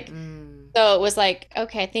head. Like Mm. so it was like,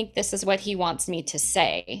 okay, I think this is what he wants me to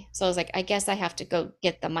say. So I was like, I guess I have to go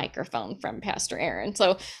get the microphone from Pastor Aaron.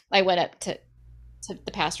 So I went up to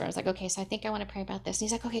the pastor and I was like, okay, so I think I want to pray about this. And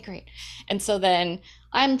he's like, okay, great. And so then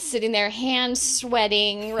I'm sitting there, hands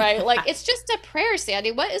sweating, right? Like it's just a prayer,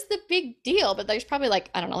 Sandee. What is the big deal? But there's probably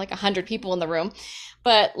like, I don't know, like 100 people in the room.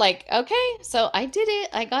 But like, okay, so I did it.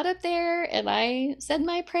 I got up there and I said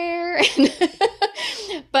my prayer.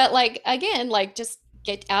 But like, again, like just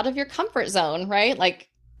get out of your comfort zone, right? Like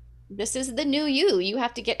this is the new you. You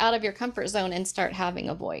have to get out of your comfort zone and start having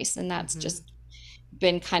a voice. And that's Hmm. just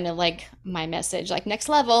been kind of like my message, like next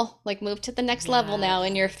level, like move to the next level now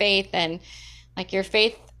in Yes. your faith. And like your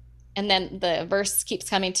faith, and then the verse keeps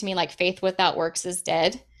coming to me like faith without works is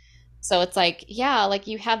dead. So it's like, yeah, like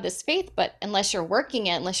you have this faith, but unless you're working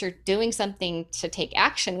it, unless you're doing something to take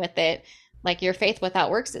action with it, like your faith without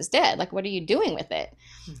works is dead. Like what are you doing with it?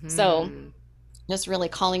 So Hmm. just really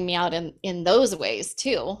calling me out in those ways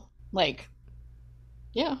too. Like,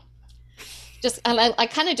 yeah, just and I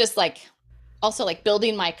kind of just like also like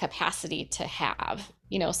building my capacity to have,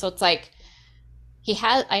 so it's like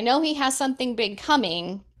I know he has something big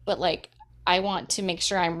coming, but like I want to make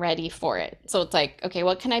sure I'm ready for it. So it's like, okay,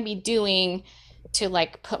 what can I be doing to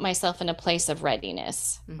like put myself in a place of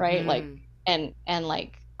readiness, right? Like Hmm. and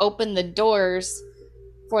like open the doors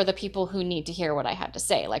for the people who need to hear what I have to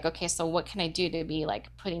say. Like, okay, so what can I do to be like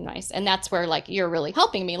putting nice? And that's where like you're really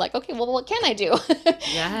helping me. Like, okay, well, what can I do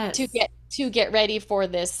Yes. to get ready for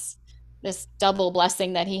this double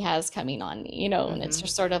blessing that he has coming on me, you know? And it's Mm-hmm.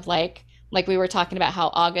 just sort of like we were talking about how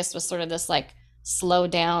August was sort of this like slow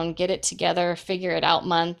down, get it together, figure it out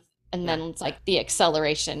month, and Yeah. then it's like the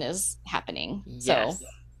acceleration is happening. So Yes.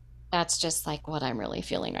 that's just like what I'm really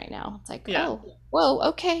feeling right now. It's like, Yeah. oh, whoa,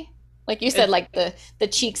 okay. Like you said, It's like the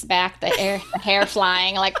cheeks back, the hair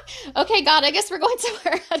flying. Like, okay, God, I guess we're going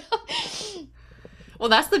somewhere. Well,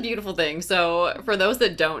 that's the beautiful thing. So, for those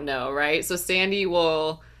that don't know, right? So, Sandee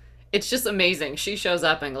will, it's just amazing. She shows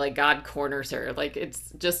up and, like, God corners her. Like,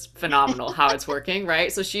 it's just phenomenal how it's working,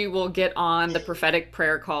 right? So, she will get on the prophetic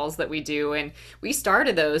prayer calls that we do. And we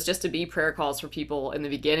started those just to be prayer calls for people in the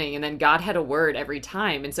beginning. And then God had a word every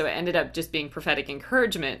time. And so, it ended up just being prophetic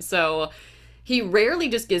encouragement. So, he rarely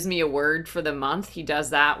just gives me a word for the month. He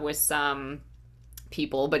does that with some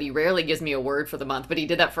people, but he rarely gives me a word for the month. But he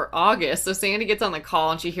did that for August. So Sandy gets on the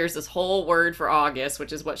call and she hears this whole word for August,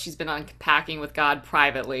 which is what she's been unpacking with God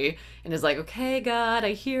privately, and is like, okay, God,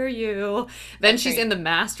 I hear you. Then That's she's great. in the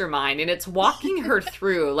mastermind and it's walking her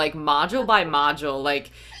through, like, module by module,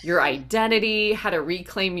 like your identity, how to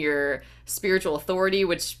reclaim your spiritual authority,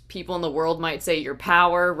 which people in the world might say your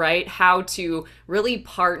power, right? How to really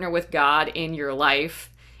partner with God in your life.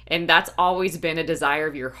 And that's always been a desire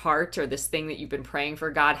of your heart, or this thing that you've been praying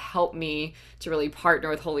for. God, help me to really partner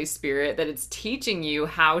with Holy Spirit, that it's teaching you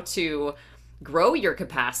how to grow your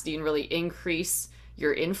capacity and really increase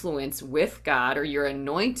your influence with God, or your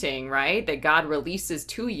anointing, right? That God releases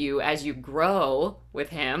to you as you grow with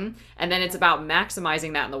Him. And then it's about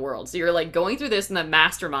maximizing that in the world. So you're like going through this in the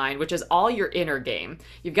mastermind, which is all your inner game.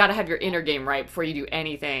 You've got to have your inner game right before you do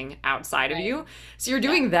anything outside of Right. you. So you're Yeah.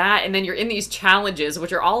 doing that, and then you're in these challenges,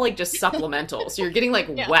 which are all like just supplemental. So you're getting like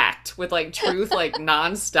Yeah. whacked with like truth, like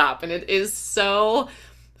nonstop. And it is so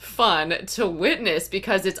fun to witness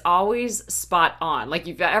because it's always spot on. Like,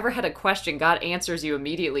 you've ever had a question, God answers you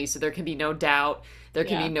immediately, so there can be no doubt, there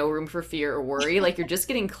can be Yeah. no room for fear or worry. Like, you're just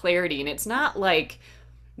getting clarity, and it's not like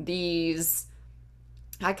these,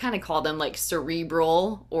 I kind of call them like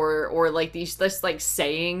cerebral, or like these just like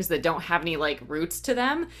sayings that don't have any like roots to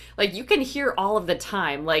them. Like, you can hear all of the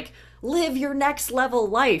time, like, live your next level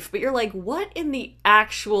life, but you're like, what in the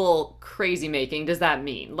actual crazy making does that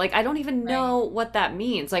mean? Like, I don't even Right. know what that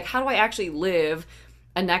means. Like, how do I actually live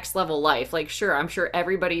a next level life? Like, sure, I'm sure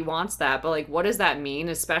everybody wants that, but like, what does that mean,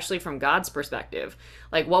 especially from God's perspective?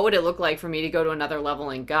 Like, what would it look like for me to go to another level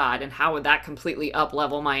in God, and how would that completely up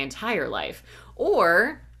level my entire life?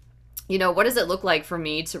 Or, what does it look like for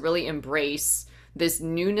me to really embrace this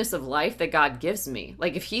newness of life that God gives me?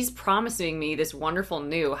 Like, if He's promising me this wonderful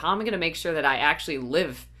new, how am I going to make sure that I actually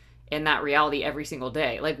live in that reality every single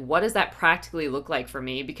day? Like, what does that practically look like for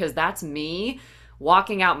me? Because that's me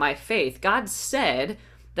walking out my faith. God said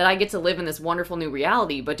that I get to live in this wonderful new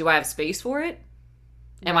reality, but do I have space for it?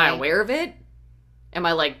 Am I Right. aware of it? Am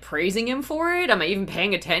I like praising him for it? Am I even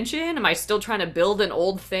paying attention? Am I still trying to build an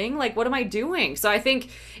old thing? Like, what am I doing? So I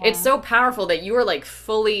think it's Yeah. so powerful that you are like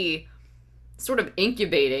fully sort of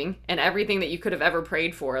incubating and everything that you could have ever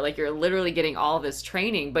prayed for. Like, you're literally getting all this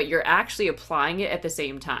training, but you're actually applying it at the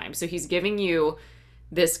same time. So he's giving you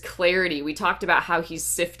this clarity. We talked about how he's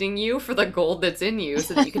sifting you for the gold that's in you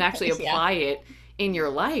so that you can actually Yeah. apply it in your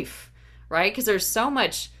life, right? Because there's so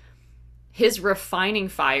much, his refining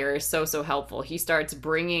fire is so, so helpful. He starts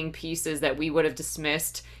bringing pieces that we would have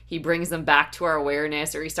dismissed. He brings them back to our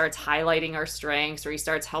awareness, or he starts highlighting our strengths, or he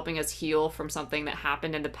starts helping us heal from something that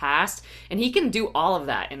happened in the past. And he can do all of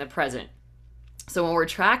that in the present. So when we're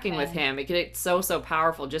tracking with Yeah. him, it gets so, so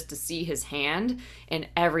powerful just to see his hand in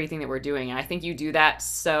everything that we're doing. And I think you do that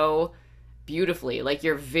so beautifully. Like,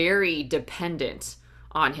 you're very dependent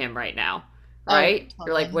on him right now, Oh, right?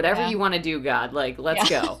 You're like, totally. whatever Yeah. you want to do, God, like, let's Yeah.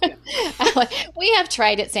 go. We have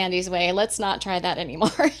tried it Sandy's way. Let's not try that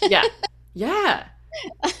anymore. Yeah. Yeah.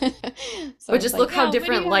 So But it's just like, look how yeah, what do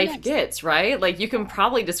different you have life next? gets, right? Like, you can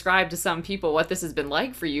probably describe to some people what this has been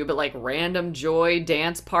like for you, but like random joy,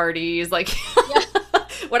 dance parties, like Yeah.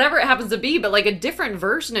 whatever it happens to be, but like a different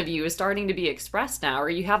version of you is starting to be expressed now, or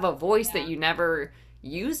you have a voice that Yeah. you never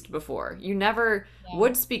used before. You never Yeah.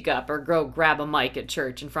 would speak up or go grab a mic at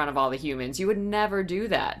church in front of all the humans. You would never do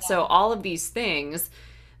that. So, Yeah. all of these things,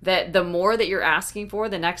 that the more that you're asking for,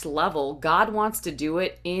 the next level, God wants to do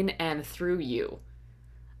it in and through you.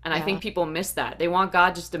 And I Yeah. think people miss that. They want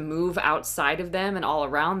God just to move outside of them and all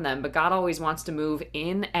around them, but God always wants to move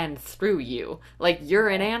in and through you. Like, you're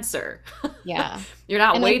an Right. answer. Yeah. You're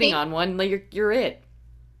not And I waiting think on one, like, you're it.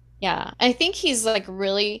 Yeah. I think he's like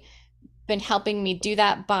really been helping me do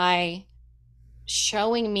that by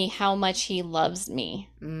showing me how much he loves me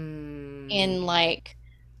Mm, in like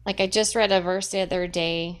I just read a verse the other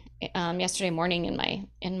day, yesterday morning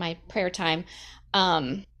in my prayer time.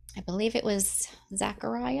 I believe it was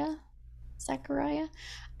Zechariah.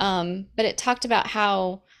 But it talked about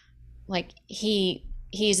how like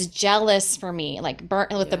he's jealous for me, like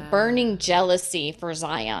with a yeah. burning jealousy for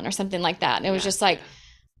Zion or something like that. And it was Yeah. just like,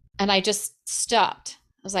 and I just stopped.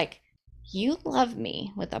 I was like, you love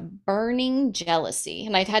me with a burning jealousy.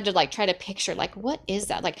 And I had to like try to picture, like, what is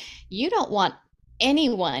that? Like, you don't want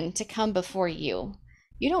anyone to come before you.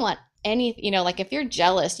 You don't want any, like if you're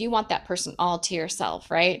jealous, you want that person all to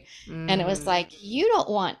yourself, right? And it was Mm, like, you don't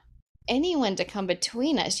want anyone to come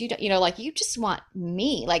between us. You don't, like you just want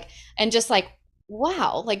me. Like, and just like,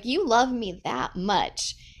 wow, like you love me that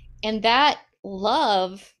much. And that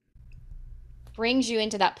love brings you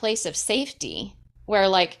into that place of safety where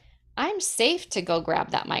like I'm safe to go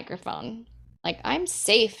grab that microphone. Like I'm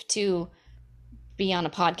safe to be on a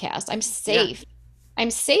podcast. I'm yeah. safe.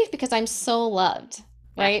 I'm safe because I'm so loved,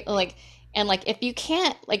 Yeah. right? Like and like if you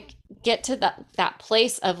can't like get to that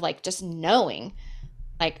place of like just knowing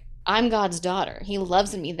like I'm God's daughter. He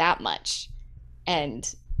loves me that much and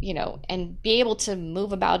and be able to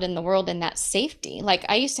move about in the world in that safety. Like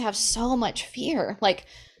I used to have so much fear, like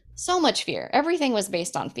so much fear. Everything was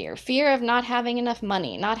based on fear. Fear of not having enough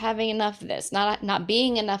money, not having enough this, not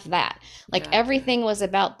being enough that. Like Yeah. everything was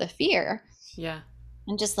about the fear. Yeah.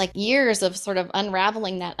 And just like years of sort of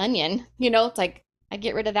unraveling that onion, it's like I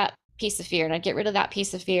get rid of that piece of fear and I get rid of that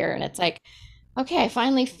piece of fear and it's like, okay, I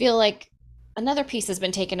finally feel like another piece has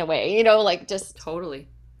been taken away, like just Totally.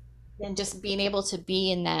 and just being able to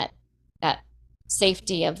be in that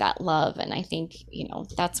safety of that love. And I think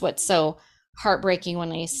that's what's so heartbreaking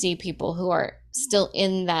when I see people who are still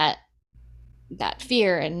in that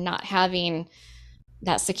fear and not having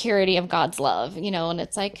that security of God's love, and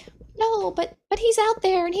it's like, no, but he's out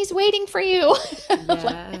there and he's waiting for you.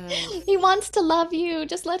 Like he Yes. wants to love you,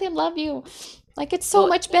 just let him love you. Like it's so Well,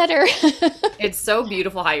 much better. it's so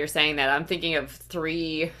beautiful how you're saying that. I'm thinking of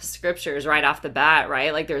three scriptures right off the bat,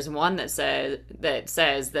 right? Like there's one that says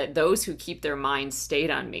that those who keep their minds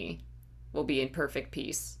stayed on me will be in perfect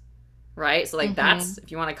peace. Right? So like that's Hmm.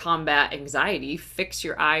 if you want to combat anxiety, fix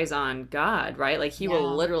your eyes on God, right? Like he will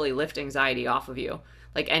Yeah. literally lift anxiety off of you.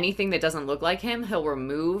 Like anything that doesn't look like him, he'll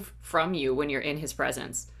remove from you when you're in his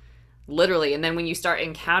presence. Literally. And then when you start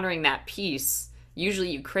encountering that peace, usually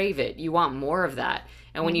you crave it. You want more of that.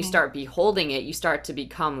 And when you Hmm. start beholding it, you start to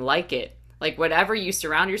become like it. Like whatever you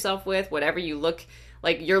surround yourself with, whatever you look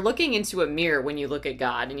like you're looking into a mirror when you look at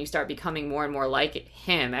God and you start becoming more and more like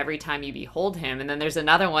him every time you behold him. And then there's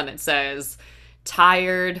another one that says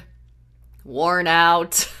tired, worn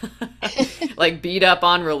out, like beat up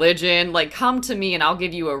on religion, like come to me and I'll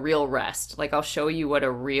give you a real rest. Like I'll show you what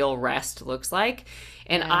a real rest looks like.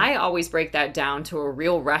 And Yeah. I always break that down to a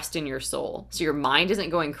real rest in your soul. So your mind isn't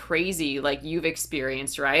going crazy like you've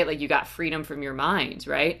experienced, right? Like you got freedom from your mind,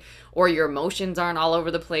 right? Or your emotions aren't all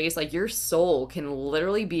over the place. Like your soul can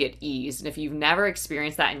literally be at ease. And if you've never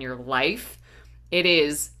experienced that in your life, it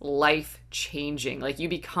is life changing. Like you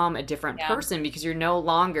become a different Yeah. person because you're no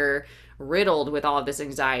longer riddled with all of this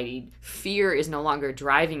anxiety. Fear is no longer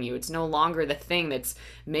driving you. It's no longer the thing that's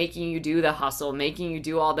making you do the hustle, making you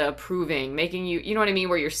do all the approving, making you, you know what I mean,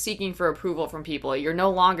 where you're seeking for approval from people. You're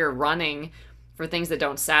no longer running for things that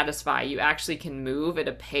don't satisfy. You actually can move at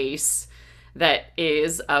a pace that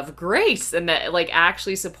is of grace and that like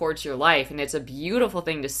actually supports your life. And it's a beautiful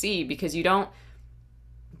thing to see because you don't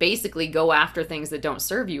basically go after things that don't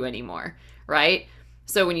serve you anymore, right?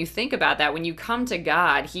 So when you think about that, when you come to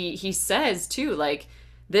God, he says too, like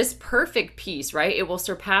this perfect peace, right? It will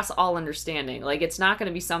surpass all understanding. Like it's not going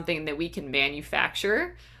to be something that we can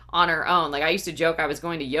manufacture on our own. Like I used to joke I was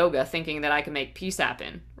going to yoga thinking that I could make peace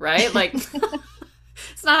happen, right? Like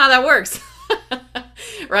it's not how that works.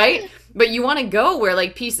 Right? But you want to go where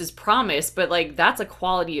like peace is promised, but like that's a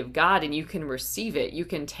quality of God and you can receive it. You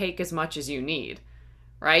can take as much as you need,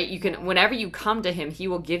 right? You can, whenever you come to him, he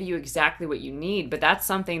will give you exactly what you need. But that's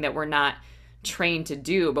something that we're not trained to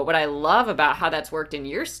do. But what I love about how that's worked in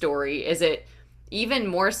your story is it even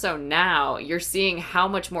more so now, you're seeing how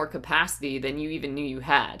much more capacity than you even knew you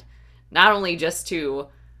had. Not only just to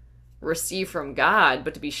receive from God,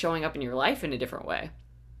 but to be showing up in your life in a different way.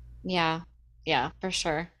 Yeah. Yeah, for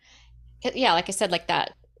sure. Yeah, like I said, like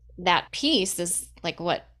that piece is like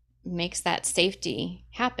what makes that safety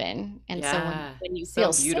happen. And so Yeah. when you So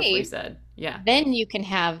feel beautifully safe, said. Yeah. then you can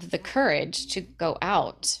have the courage to go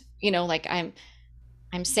out. Like I'm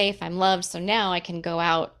I'm safe, I'm loved, so now I can go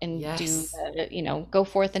out and do Yes. go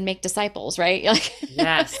forth and make disciples, right? Like,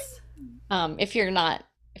 Yes. if you're not,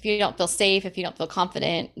 if you don't feel safe, if you don't feel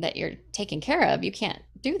confident that you're taken care of, you can't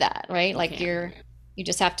do that, right? You Like can't. you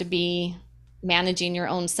just have to be managing your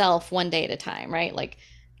own self one day at a time, right? Like,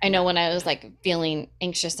 I Yeah. know when I was like feeling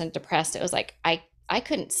anxious and depressed, it was like I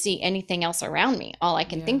couldn't see anything else around me. All I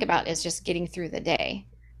can Yeah. think about is just getting through the day,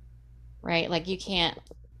 right? Like you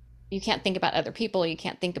can't think about other people, you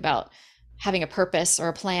can't think about having a purpose or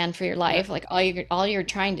a plan for your Yep. life. Like all you're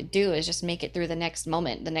trying to do is just make it through the next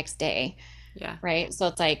moment, the next day, Yeah. right? So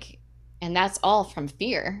it's like, and that's all from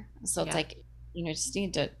fear. So it's Yeah. like, just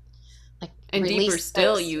need to like And deeper release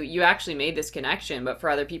still, those. you actually made this connection, but for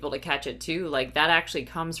other people to catch it too, like that actually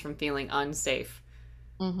comes from feeling unsafe,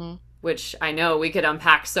 Hmm. which I know we could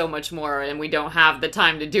unpack so much more and we don't have the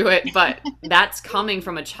time to do it, but that's coming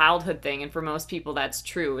from a childhood thing. And for most people, that's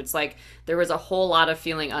true. It's like there was a whole lot of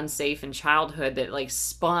feeling unsafe in childhood that like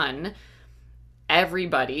spun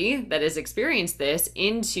everybody that has experienced this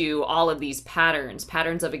into all of these patterns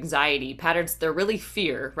of anxiety, patterns. They're really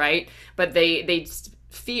fear, right? But they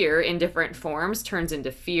fear in different forms turns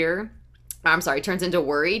into fear. I'm sorry, turns into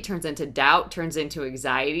worry, turns into doubt, turns into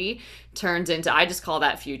anxiety, turns into, I just call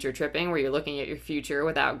that future tripping, where you're looking at your future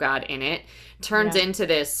without God in it, turns Yeah. into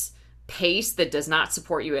this pace that does not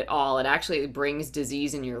support you at all. It actually brings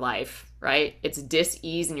disease in your life, right? It's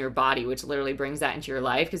dis-ease in your body, which literally brings that into your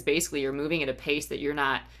life because basically you're moving at a pace that you're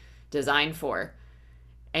not designed for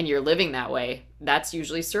and you're living that way. That's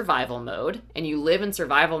usually survival mode. And you live in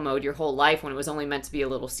survival mode your whole life when it was only meant to be a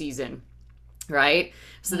little season, right?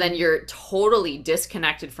 So then Mhm. you're totally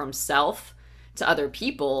disconnected from self to other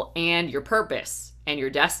people and your purpose and your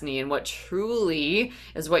destiny and what truly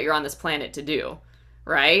is what you're on this planet to do,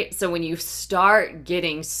 right? So when you start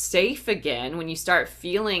getting safe again, when you start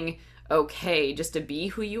feeling okay just to be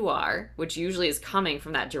who you are, which usually is coming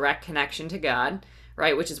from that direct connection to God,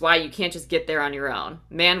 right? Which is why you can't just get there on your own.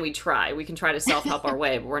 Man, we try. We can try to self help our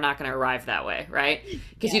way, but we're not going to arrive that way, right?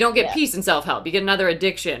 Because you Yeah, don't get yeah, peace in self help. You get another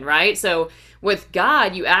addiction, right? So with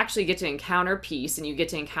God, you actually get to encounter peace and you get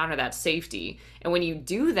to encounter that safety. And when you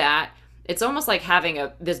do that, it's almost like having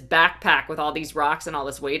this backpack with all these rocks and all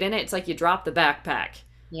this weight in it. It's like you drop the backpack,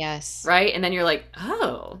 yes, right? And then you're like,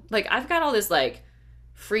 oh, like I've got all this like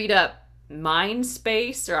freed up mind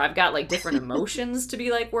space, or I've got like different emotions to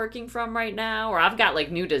be like working from right now, or I've got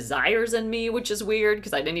like new desires in me, which is weird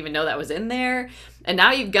because I didn't even know that was in there. And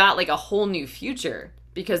now you've got like a whole new future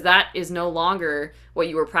because that is no longer what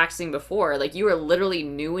you were practicing before. Like you are literally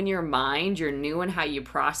new in your mind, you're new in how you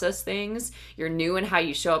process things, you're new in how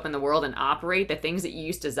you show up in the world and operate. The things that you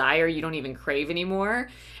used to desire, you don't even crave anymore.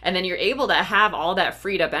 And then you're able to have all that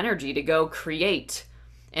freed up energy to go create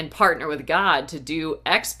and partner with God to do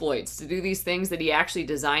exploits, to do these things that He actually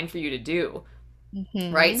designed for you to do.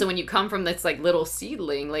 Right? hmm, So when you come from this like little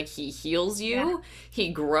seedling, like He heals yeah, you,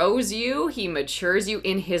 He grows you, He matures you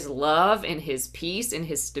in His love, in His peace, in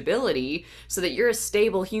His stability, so that you're a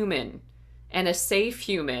stable human and a safe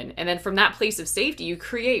human. And then from that place of safety, you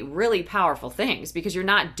create really powerful things because you're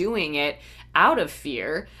not doing it out of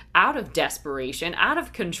fear, out of desperation, out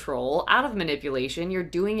of control, out of manipulation. You're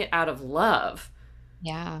doing it out of love,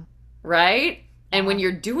 yeah, right? And when yeah.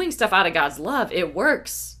 you're doing stuff out of God's love, it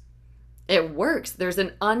works. It works. There's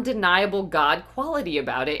an undeniable God quality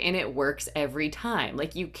about it, and it works every time.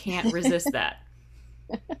 Like you can't resist that,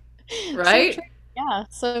 So true. right? Yeah,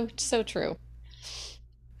 so true.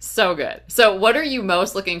 So good. So, what are you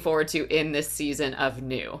most looking forward to in this season of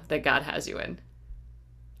new that God has you in?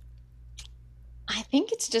 I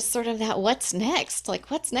think it's just sort of that what's next?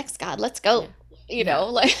 Like, what's next, God? Let's Yeah. go. Yeah.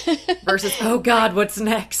 Like, Versus, oh God, what's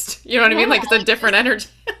next? You know what I yeah, mean? Like it's a different energy.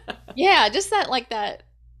 yeah, just that, like that.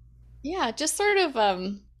 Yeah, just sort of,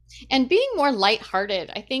 and being more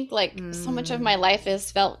lighthearted. I think like so much of Mm, my life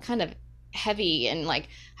has felt kind of heavy and like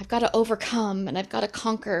I've got to overcome and I've got to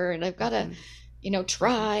conquer and I've got to, mm-hmm, mm-hmm.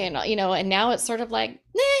 try and, and now it's sort of like,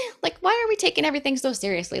 like, why are we taking everything so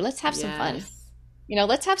seriously? Let's have some fun. Yes.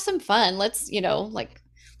 Let's have some fun. Let's, like,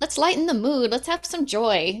 let's lighten the mood. Let's have some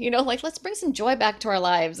joy, like, let's bring some joy back to our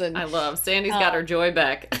lives. And I love Sandee's got her um, joy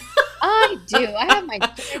back. I do. I have my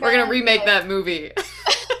joy We're gonna back. remake that movie.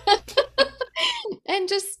 And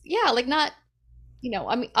just, yeah, like not,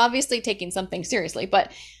 I mean, obviously taking something seriously,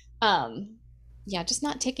 but um, yeah, just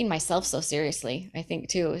not taking myself so seriously, I think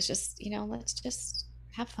too, is just, let's just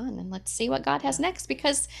have fun and let's see what God Yeah. has next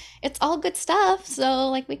because it's all good stuff. So,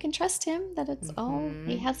 like, we can trust Him that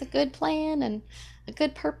He Mm-hmm. has a good plan and a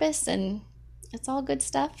good purpose and it's all good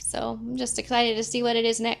stuff. So, I'm just excited to see what it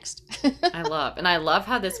is next. I love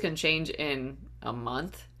how this can change in a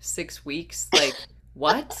month, 6 weeks. Like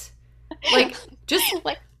What? Like, just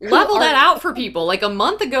Like, who level are that you? out for people. Like, a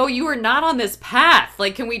month ago, you were not on this path.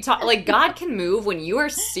 Like, can we talk? Like, God can move when you are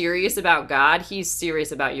serious about God, He's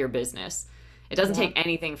serious about your business. It doesn't Yeah. take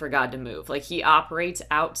anything for God to move. Like, He operates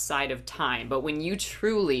outside of time. But when you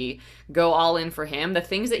truly go all in for Him, the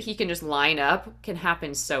things that He can just line up can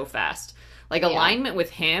happen so fast. Like, Yeah. alignment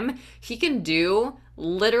with Him, He can do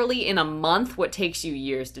literally in a month what takes you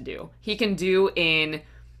years to do. He can do in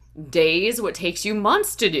days what takes you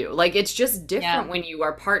months to do. Like, it's just Yeah. different when you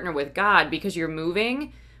are partner with God because you're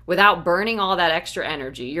moving without burning all that extra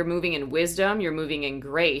energy. You're moving in wisdom, you're moving in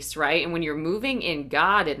grace, right? And when you're moving in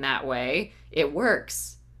God in that way, it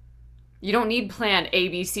works. You don't need plan A,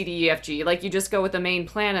 B, C, D, E, F, G. Like, you just go with the main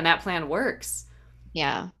plan and that plan works.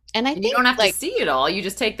 Yeah. And I And you think don't have to like see it all. You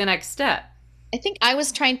just take the next step. I think I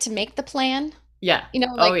was trying to make the plan, Yeah.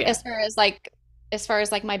 Oh, like yeah. as far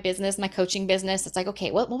as like my business, my coaching business, it's like,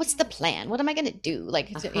 okay, what's the plan? What am I gonna do? Like,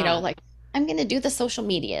 Uh huh. like I'm gonna do the social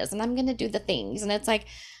medias and I'm gonna do the things. And it's like,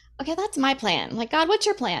 okay, that's my plan. Like, God, what's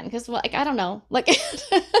your plan? Because like I don't know. Like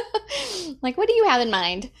like what do you have in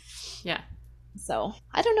mind? Yeah. So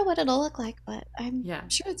I don't know what it'll look like, but I'm Yeah.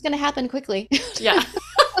 sure it's gonna happen quickly. Yeah.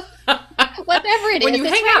 Whatever it When is, you it's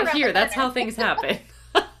hang right out around the here, that's corner. how things happen.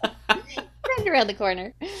 Right around the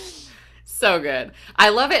corner. So good. I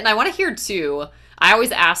love it, and I want to hear too. I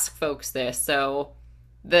always ask folks this. So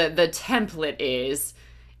the template is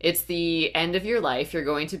it's the end of your life. You're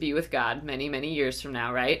going to be with God many, many years from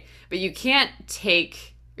now, right? But you can't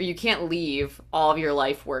take or you can't leave all of your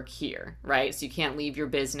life work here, right? So you can't leave your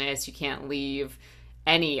business, you can't leave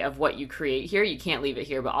any of what you create here. You can't leave it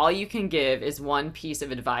here, but all you can give is one piece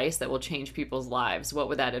of advice that will change people's lives. What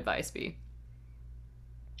would that advice be?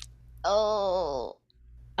 Oh,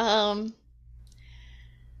 um,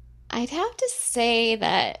 I'd have to say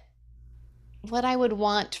that what I would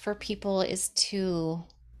want for people is to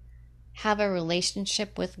have a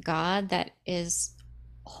relationship with God that is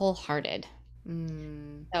wholehearted.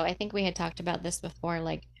 Mm, So I think we had talked about this before,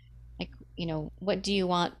 what do you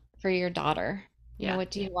want for your daughter? yeah,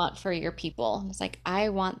 What do you want for your people? And it's like, I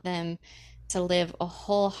want them to live a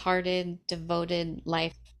wholehearted, devoted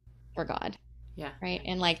life for God, yeah, right?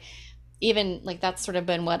 And like, even like that's sort of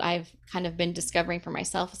been what I've kind of been discovering for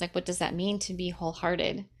myself is like, what does that mean to be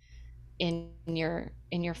wholehearted in your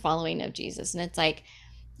following of Jesus? And it's like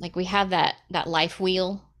we have that life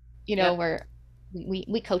wheel, yep, where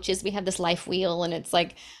we coaches, we have this life wheel, and it's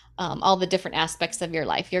like all the different aspects of your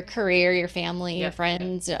life, your career, your family, your yep,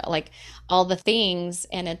 friends, like all the things.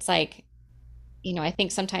 And it's like, I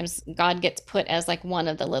think sometimes God gets put as like one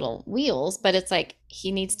of the little wheels, but it's like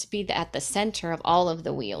he needs to be at the center of all of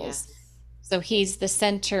the wheels. yes, So he's the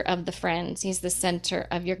center of the friends. He's the center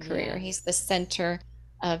of your career. yes, He's the center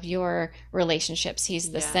of your relationships.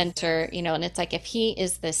 He's the yes, center, and it's like if he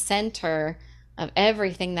is the center of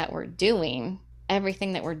everything that we're doing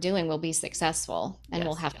will be successful and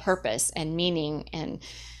will yes, have purpose and meaning and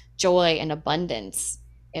joy and abundance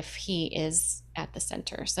if he is at the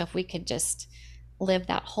center. So if we could just live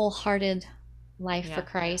that wholehearted life for yeah.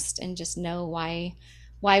 Christ and just know why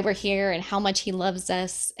we're here and how much he loves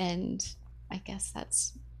us, and I guess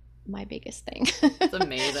that's my biggest thing. It's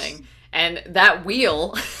amazing. And that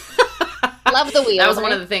wheel, Love the that wheel, was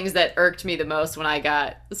one of right? the things that irked me the most when I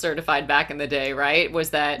got certified back in the day, right?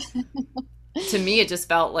 Was that to me, it just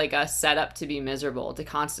felt like a setup to be miserable, to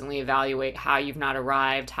constantly evaluate how you've not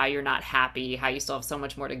arrived, how you're not happy, how you still have so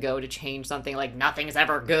much more to go to change something. Like nothing's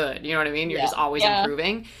ever good. You know what I mean? You're Yeah. just always Yeah.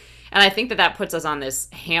 improving. And I think that that puts us on this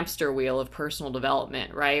hamster wheel of personal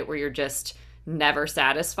development, right? Where you're just never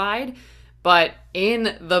satisfied. But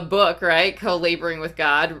in the book, right, Co-Laboring with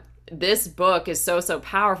God, this book is so, so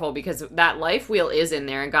powerful because that life wheel is in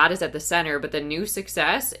there and God is at the center. But the new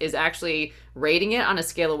success is actually rating it on a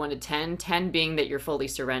scale of 1 to 10, 10 being that you're fully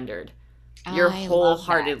surrendered. You're I love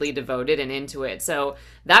that. wholeheartedly devoted and into it. So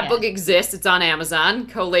that Yeah. book exists. It's on Amazon,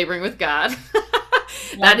 Co-Laboring with God.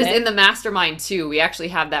 That Love is it. in the mastermind too. We actually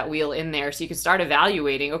have that wheel in there. So you can start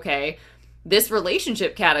evaluating, okay, this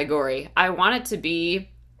relationship category, I want it to be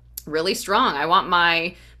really strong. I want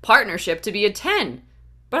my partnership to be a 10.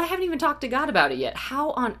 But I haven't even talked to God about it yet.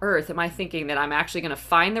 How on earth am I thinking that I'm actually going to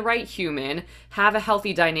find the right human, have a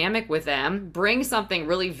healthy dynamic with them, bring something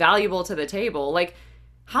really valuable to the table? Like,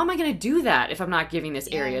 how am I going to do that if I'm not giving this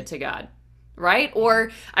Yeah. area to God? Right?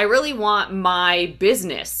 Or I really want my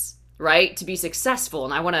business, right, to be successful.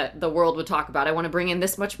 And I want to, the world would talk about, I want to bring in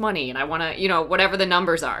this much money and I want to, whatever the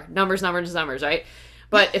numbers are, numbers, right?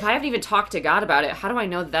 But if I haven't even talked to God about it, how do I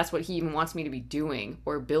know that that's what He even wants me to be doing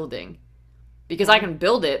or building? Because I Yeah. can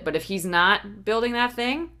build it, but if He's not building that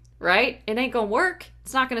thing, right? It ain't gonna work.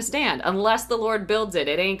 It's not gonna stand. Unless the Lord builds it,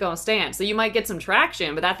 it ain't gonna stand. So you might get some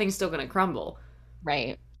traction, but that thing's still gonna crumble,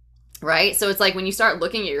 Right. right? So it's like when you start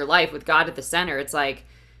looking at your life with God at the center, it's like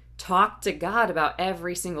talk to God about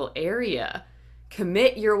every single area.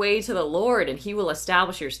 Commit your way to the Lord and he will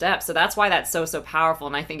establish your steps. So that's why that's so, so powerful.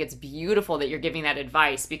 And I think it's beautiful that you're giving that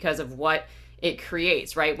advice because of what it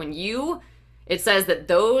creates, right? It says that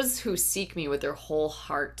those who seek me with their whole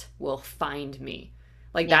heart will find me.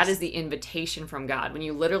 Like that is Yes. the invitation from God. When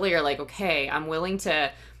you literally are like, okay, I'm willing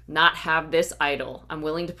to not have this idol. I'm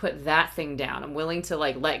willing to put that thing down. I'm willing to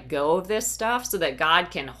like let go of this stuff so that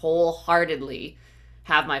God can wholeheartedly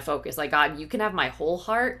have my focus. Like, God, you can have my whole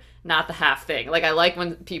heart, not the half thing. Like, I like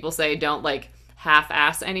when people say don't like half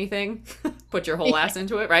ass anything, put your whole ass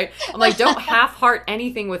into it, right? I'm like, don't half heart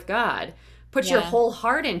anything with God. Put your Yeah. whole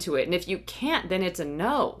heart into it. And if you can't, then it's a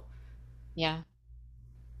no, Yeah.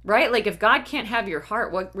 right? Like, if God can't have your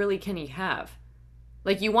heart, what really can he have?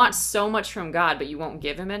 Like, you want so much from God, but you won't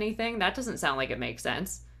give him anything? That doesn't sound like it makes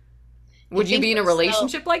sense. I Would you think be in a we're so,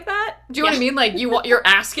 relationship like that? Do you know what yeah. I mean? Like you're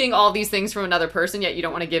asking all these things from another person, yet you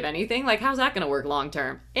don't want to give anything. Like, how's that going to work long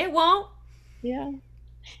term? It won't. Yeah.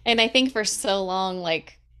 And I think for so long,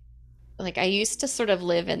 like I used to sort of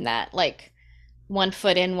live in that like one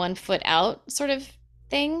foot in, one foot out sort of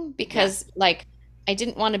thing Yeah, because like I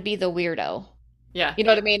didn't want to be the weirdo. yeah, You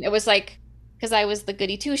know what I mean? It was like because I was the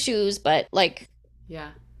goody two shoes, but like,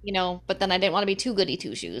 yeah. but then I didn't want to be too goody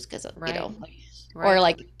two shoes because Right, like, or right.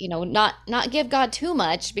 like, not give God too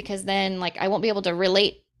much because then like I won't be able to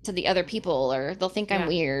relate to the other people or they'll think I'm Yeah,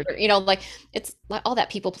 weird or like it's like all that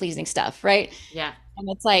people pleasing stuff, right? yeah, And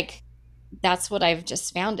it's like that's what I've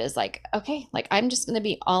just found is like, okay, like I'm just going to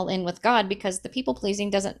be all in with God because the people pleasing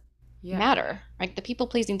doesn't yeah, matter. Like the people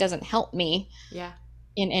pleasing doesn't help me yeah.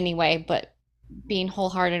 in any way, but being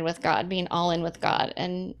wholehearted with God, being all in with God.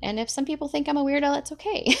 And if some people think I'm a weirdo, that's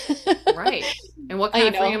okay. Right. And what kind You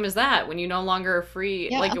of freedom know, is that when you no longer are free?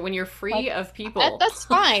 yeah, Like when you're like free of people, that's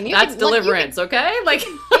fine. You that's can like deliverance. Okay. Like,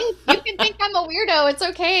 you can think I'm a weirdo. It's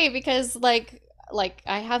okay because like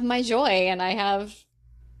I have my joy and I have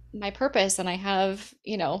my purpose and I have,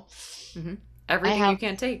 hmm, I everything you have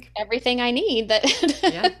can't take. everything I need that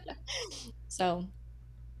Yeah. so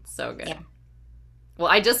So good. yeah. Well,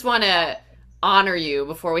 I just want to honor you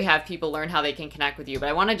before we have people learn how they can connect with you, but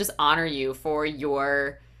I want to just honor you for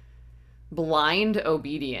your blind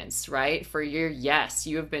obedience, right? For your yes.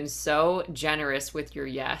 You have been so generous with your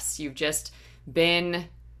yes. You've just been,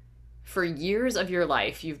 for years of your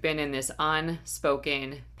life, you've been in this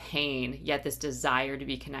unspoken pain, yet this desire to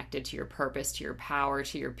be connected to your purpose, to your power,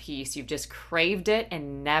 to your peace. You've just craved it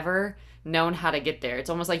and never known how to get there. It's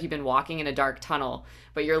almost like you've been walking in a dark tunnel,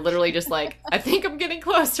 but you're literally just like, I think I'm getting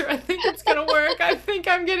closer. I think it's going to work. I think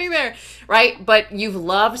I'm getting there, right? But you've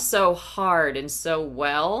loved so hard and so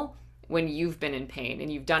well when you've been in pain,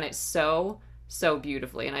 and you've done it so, so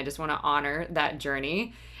beautifully. And I just want to honor that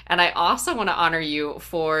journey. And I also want to honor you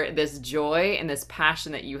for this joy and this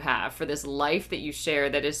passion that you have, for this life that you share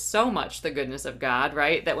that is so much the goodness of God,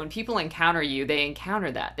 right? That when people encounter you, they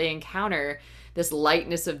encounter that. They encounter this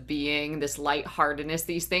lightness of being, this lightheartedness,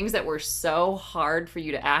 these things that were so hard for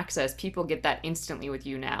you to access. People get that instantly with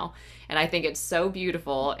you now. And I think it's so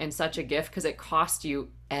beautiful and such a gift because it cost you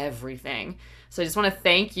everything. So I just want to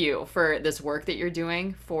thank you for this work that you're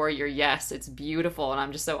doing, for your yes. It's beautiful. And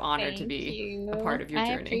I'm just so honored to Thank be a part you. of your I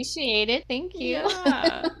journey. appreciate it. Thank you.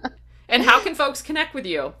 Yeah. And how can folks connect with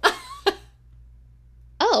you?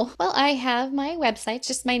 Oh, well, I have my website, it's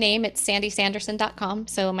just my name. It's sandeesanderson.com.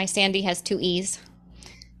 So my Sandy has two E's.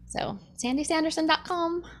 So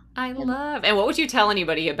sandeesanderson.com. I And love. And what would you tell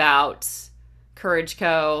anybody about Courage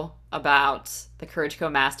Co, about the Courage Co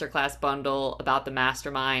Masterclass bundle, about the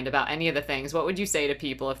mastermind, about any of the things? What would you say to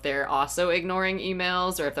people if they're also ignoring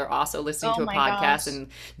emails or if they're also listening oh to a my podcast gosh. and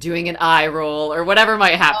doing an eye roll or whatever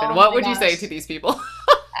might happen? Oh What my would you say to gosh. these people?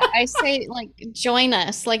 I say like join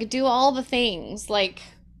us, like do all the things, like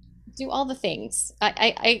do all the things.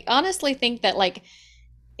 I honestly think that like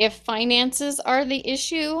if finances are the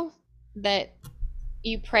issue, that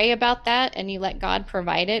you pray about that and you let God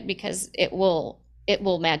provide it because it will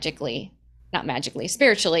magically, not magically,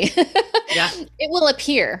 spiritually, Yeah. it will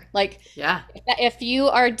appear. Like Yeah. if you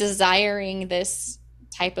are desiring this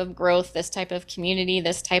type of growth, this type of community,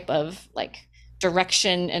 this type of like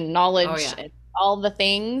direction and Oh, knowledge yeah. and all the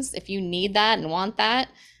things, if you need that and want that,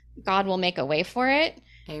 God will make a way for it.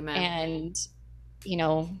 Amen. And, you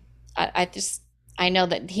know, I just, I know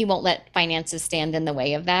that He won't let finances stand in the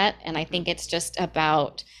way of that. And I Mm-hmm. think it's just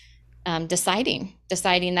about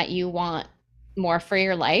deciding that you want more for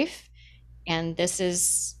your life. And this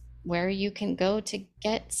is where you can go to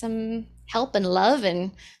get some help and love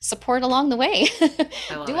and support along the way.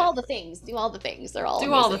 I love Do it. all the things. Do all the things. They're all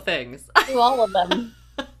Do all the amazing. things. Do all of them.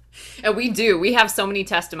 And we do. We have so many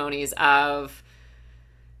testimonies of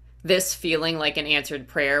this feeling like an answered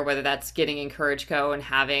prayer, whether that's getting Encourage Co and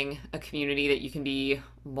having a community that you can be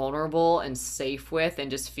vulnerable and safe with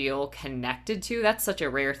and just feel connected to. That's such a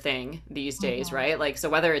rare thing these days, Mhm. right? Like,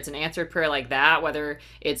 so whether it's an answered prayer like that, whether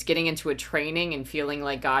it's getting into a training and feeling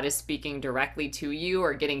like God is speaking directly to you,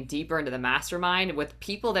 or getting deeper into the mastermind with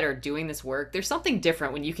people that are doing this work, there's something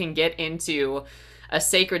different when you can get into a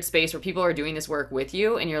sacred space where people are doing this work with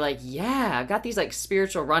you and you're like, yeah, I've got these like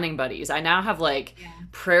spiritual running buddies. I now have like Yeah.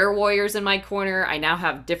 prayer warriors in my corner. I now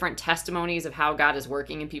have different testimonies of how God is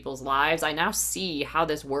working in people's lives. I now see how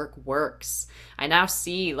this work works. I now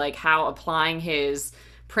see like how applying his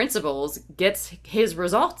principles gets his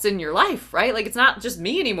results in your life, right? Like, it's not just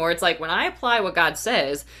me anymore. It's like when I apply what God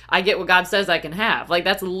says, I get what God says I can have. Like,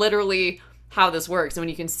 that's literally how this works. And when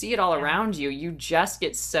you can see it all Yeah. around you, you just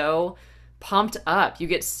get so pumped up. You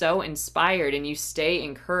get so inspired and you stay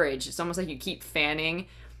encouraged. It's almost like you keep fanning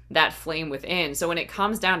that flame within. So when it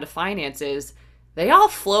comes down to finances, they all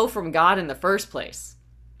flow from God in the first place.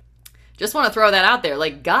 Just want to throw that out there.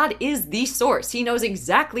 Like, God is the source. He knows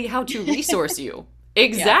exactly how to resource you. Yeah.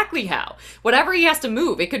 Exactly how. Whatever he has to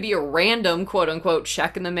move. It could be a random, quote unquote,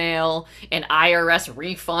 check in the mail, an IRS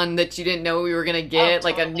refund that you didn't know you were going to Oh, get,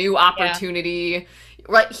 like a totally. new Yeah. opportunity.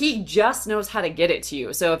 Right? He just knows how to get it to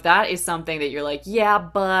you. So if that is something that you're like, yeah,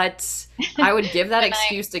 but I would give that When I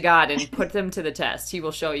excuse to God and put them to the test. He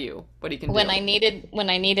will show you what he can do. when I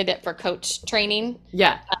needed it for coach training,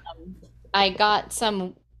 Yeah. I got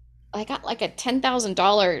some I got like a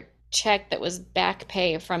 $10,000 check that was back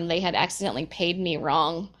pay from they had accidentally paid me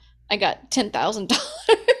wrong. I got $10,000.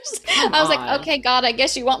 Come I was like, on. okay, God, I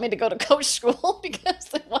guess you want me to go to coach school because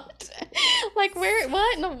what? Like where,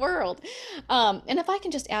 what in the world? And if I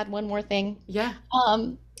can just add one more thing, Yeah.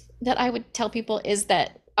 um, that I would tell people is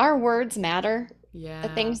that our words matter. The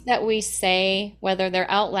Yeah. things that we say, whether they're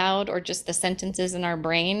out loud or just the sentences in our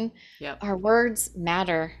brain, Yep. our words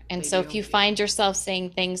matter. And They so if do. you find yourself saying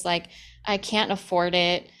things like, I can't afford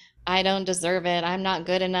it, I don't deserve it, I'm not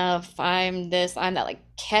good enough, I'm this, I'm that, like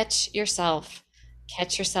catch yourself.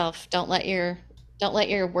 Catch yourself. Don't let your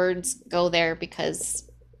words go there because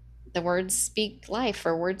the words speak life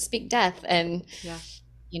or words speak death. And, Yeah.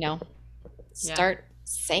 you know, Yeah. start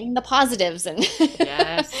saying the positives and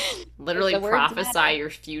Yes. Literally the words prophesy matter. your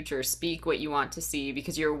future. Speak what you want to see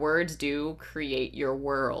because your words do create your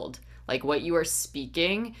world. Like what you are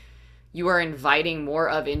speaking, you are inviting more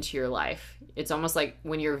of into your life. It's almost like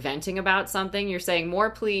when you're venting about something, you're saying, more,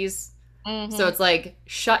 please. So Hmm. it's like,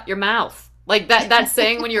 shut your mouth. Like that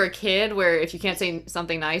saying when you're a kid where if you can't say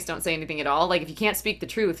something nice, don't say anything at all. Like if you can't speak the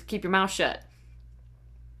truth, keep your mouth shut.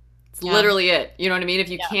 It's Yeah. literally it. You know what I mean? If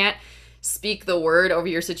you Yeah. can't speak the word over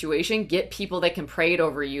your situation, get people that can pray it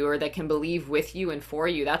over you or that can believe with you and for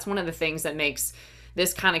you. That's one of the things that makes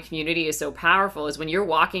this kind of community is so powerful is when you're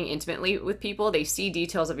walking intimately with people, they see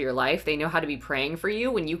details of your life. They know how to be praying for you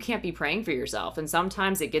when you can't be praying for yourself. And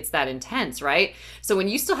sometimes it gets that intense, right? So when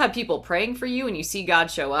you still have people praying for you and you see God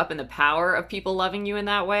show up and the power of people loving you in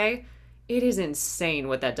that way, it is insane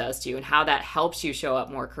what that does to you and how that helps you show up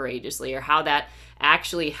more courageously or how that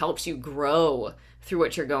actually helps you grow through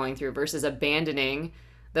what you're going through versus abandoning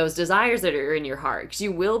those desires that are in your heart. Because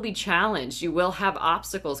you will be challenged. You will have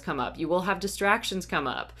obstacles come up. You will have distractions come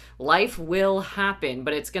up. Life will happen,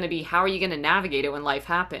 but it's going to be how are you going to navigate it when life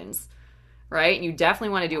happens? Right? And you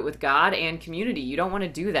definitely want to do it with God and community. You don't want to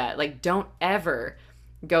do that. Like, don't ever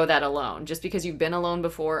go that alone. Just because you've been alone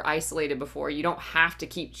before, isolated before, you don't have to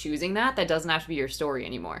keep choosing that. That doesn't have to be your story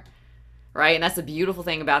anymore. Right? And that's the beautiful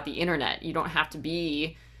thing about the internet. You don't have to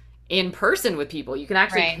be in person with people. You can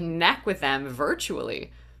actually Right. connect with them virtually.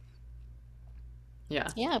 Yeah.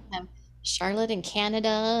 Yeah. We have Charlotte in Canada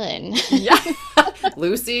and Yeah.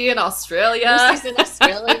 Lucy in Australia. Lucy's in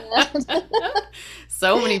Australia.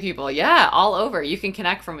 So many people. Yeah, all over. You can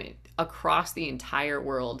connect from across the entire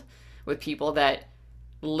world with people that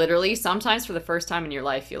literally sometimes for the first time in your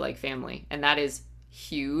life feel like family. And that is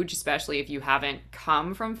huge, especially if you haven't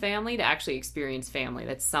come from family to actually experience family.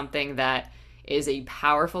 That's something that is a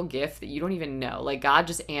powerful gift that you don't even know. Like God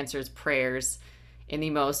just answers prayers in the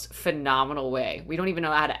most phenomenal way. We don't even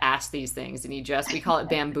know how to ask these things. And we call it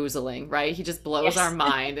bamboozling, right? He just blows our Yes.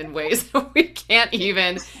 mind in ways that we can't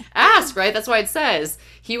even ask, right? That's why it says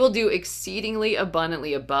he will do exceedingly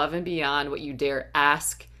abundantly above and beyond what you dare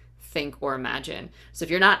ask, think or imagine. So if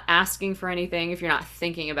you're not asking for anything, if you're not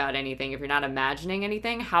thinking about anything, if you're not imagining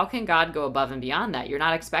anything, how can God go above and beyond that? You're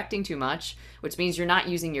not expecting too much, which means you're not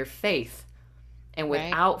using your faith. And Right.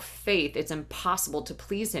 without faith, it's impossible to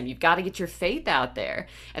please him. You've got to get your faith out there.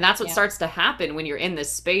 And that's what Yeah. starts to happen when you're in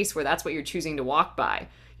this space where that's what you're choosing to walk by.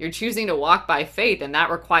 You're choosing to walk by faith, and that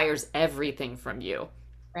requires everything from you.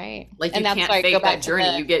 Right. Like, you And that's can't why I go fake that back to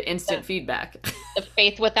journey. You get instant the, feedback. the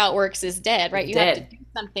faith without works is dead, right? It's You have to dead. do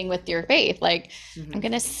something with your faith. Like, I'm Hmm.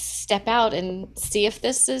 going to step out and see if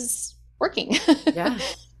this is working. Yeah. I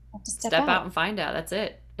have to step Step out out. and find out. That's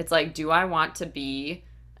it. It's like, do I want to be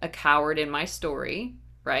a coward in my story,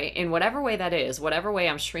 right? In whatever way that is, whatever way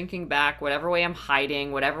I'm shrinking back, whatever way I'm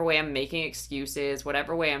hiding, whatever way I'm making excuses,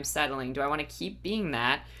 whatever way I'm settling, do I want to keep being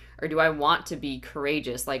that? Or do I want to be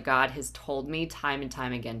courageous like God has told me time and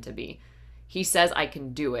time again to be? He says I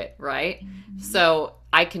can do it, right? Mhm. So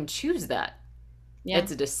I can choose that. Yeah.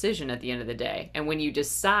 It's a decision at the end of the day. And when you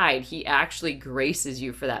decide, he actually graces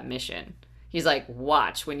you for that mission. He's like,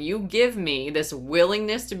 watch, when you give me this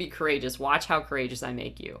willingness to be courageous, watch how courageous I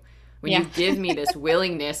make you. When you Yeah. give me this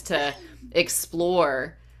willingness to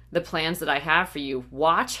explore the plans that I have for you,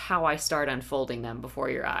 watch how I start unfolding them before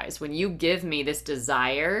your eyes. When you give me this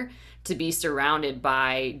desire to be surrounded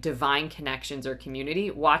by divine connections or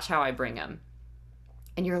community, watch how I bring them.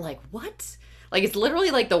 And you're like, what? Like, it's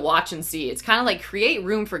literally like the watch and see. It's kind of like create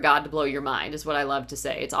room for God to blow your mind, is what I love to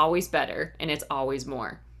say. It's always better and it's always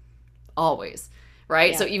more. Always.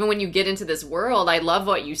 Right? So Yeah. even when you get into this world, I love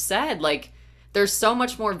what you said. Like, there's so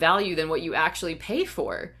much more value than what you actually pay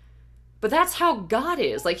for. But that's how God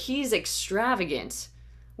is. Like, he's extravagant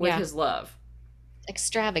with Yeah. his love.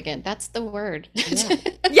 Extravagant. That's the word. Yeah.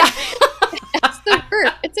 Yeah. That's the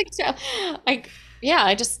word. It's extra. Like, yeah,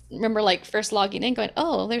 I just remember like first logging in, going,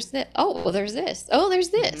 "Oh, there's this. Oh, there's this. Oh, there's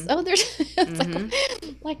this. Hmm. Oh, there's." It's Hmm.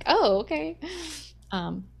 like, oh, okay.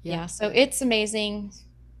 Yeah. Yeah. So it's amazing.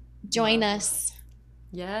 Join Love. us.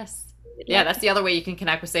 Yes. We'd Yeah, love that's to. the other way you can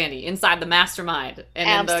connect with Sandee, inside the mastermind and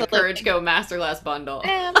in the Courage Absolutely. Co Masterclass bundle.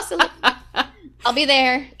 Absolutely. I'll be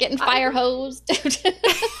there getting I fire hosed.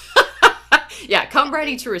 Yeah, come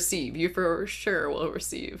ready to receive. You for sure will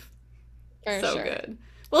receive. For So sure. good.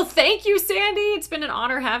 Well, thank you, Sandee. It's been an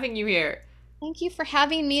honor having you here. Thank you for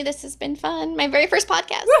having me. This has been fun. My very first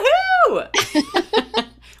podcast. Woohoo!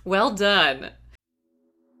 Well done.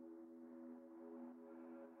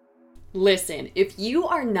 Listen, if you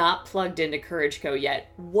are not plugged into Courage Co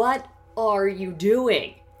yet, what are you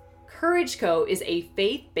doing? Courage Co is a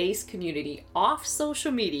faith-based community off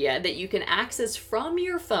social media that you can access from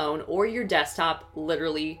your phone or your desktop,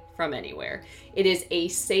 literally from anywhere. It is a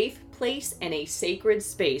safe place and a sacred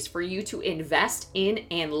space for you to invest in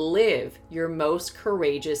and live your most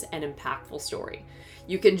courageous and impactful story.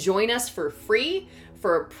 You can join us for free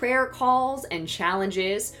for prayer calls and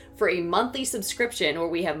challenges, for a monthly subscription where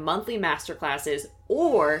we have monthly masterclasses,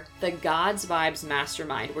 or the God's Vibes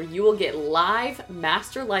Mastermind, where you will get live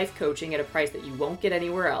master life coaching at a price that you won't get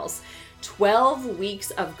anywhere else. 12 weeks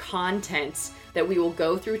of content that we will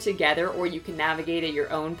go through together, or you can navigate at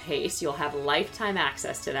your own pace. You'll have lifetime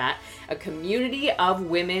access to that. A community of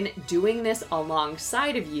women doing this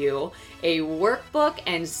alongside of you, a workbook,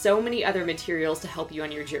 and so many other materials to help you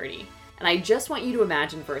on your journey. And I just want you to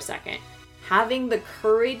imagine for a second, having the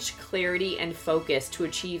courage, clarity, and focus to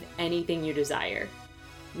achieve anything you desire.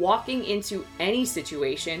 Walking into any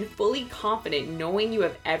situation fully confident, knowing you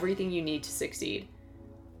have everything you need to succeed.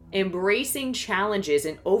 Embracing challenges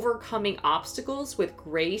and overcoming obstacles with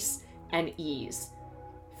grace and ease.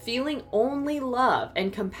 Feeling only love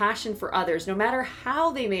and compassion for others, no matter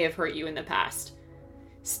how they may have hurt you in the past.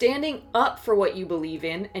 Standing up for what you believe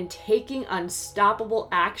in and taking unstoppable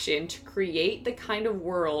action to create the kind of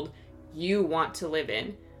world you want to live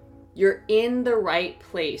in. You're in the right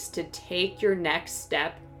place to take your next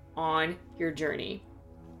step on your journey.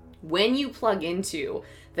 When you plug into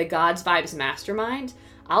the God's Vibes Mastermind,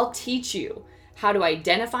 I'll teach you how to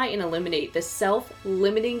identify and eliminate the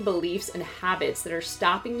self-limiting beliefs and habits that are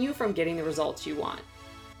stopping you from getting the results you want.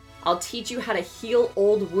 I'll teach you how to heal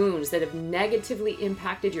old wounds that have negatively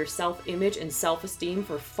impacted your self-image and self-esteem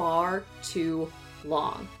for far too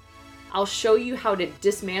long. I'll show you how to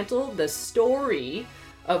dismantle the story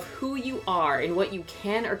of who you are and what you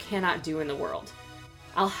can or cannot do in the world.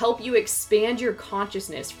 I'll help you expand your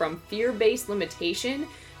consciousness from fear-based limitation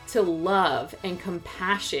to love and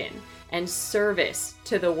compassion and service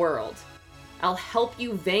to the world. I'll help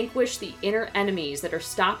you vanquish the inner enemies that are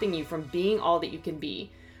stopping you from being all that you can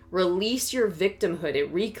be. Release your victimhood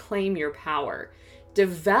and reclaim your power.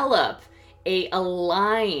 Develop a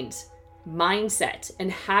aligned mindset,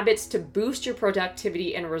 and habits to boost your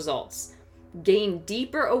productivity and results. Gain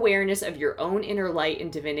deeper awareness of your own inner light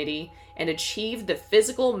and divinity, and achieve the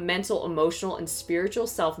physical, mental, emotional, and spiritual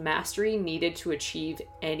self-mastery needed to achieve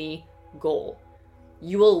any goal.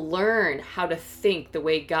 You will learn how to think the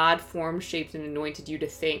way God formed, shaped, and anointed you to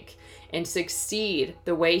think, and succeed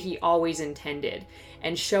the way He always intended,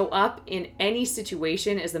 and show up in any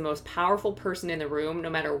situation as the most powerful person in the room, no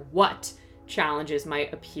matter what challenges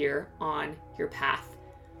might appear on your path.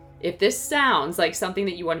 If this sounds like something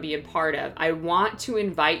that you want to be a part of, I want to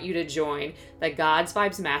invite you to join the God's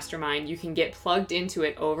Vibes Mastermind. You can get plugged into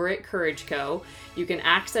it over at Courage Co. You can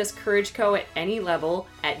access Courage Co. at any level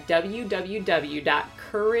at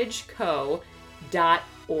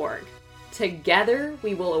www.courageco.org. Together,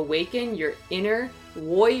 we will awaken your inner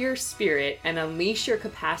warrior spirit and unleash your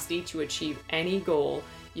capacity to achieve any goal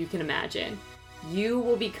you can imagine. You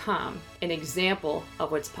will become an example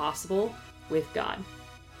of what's possible with God.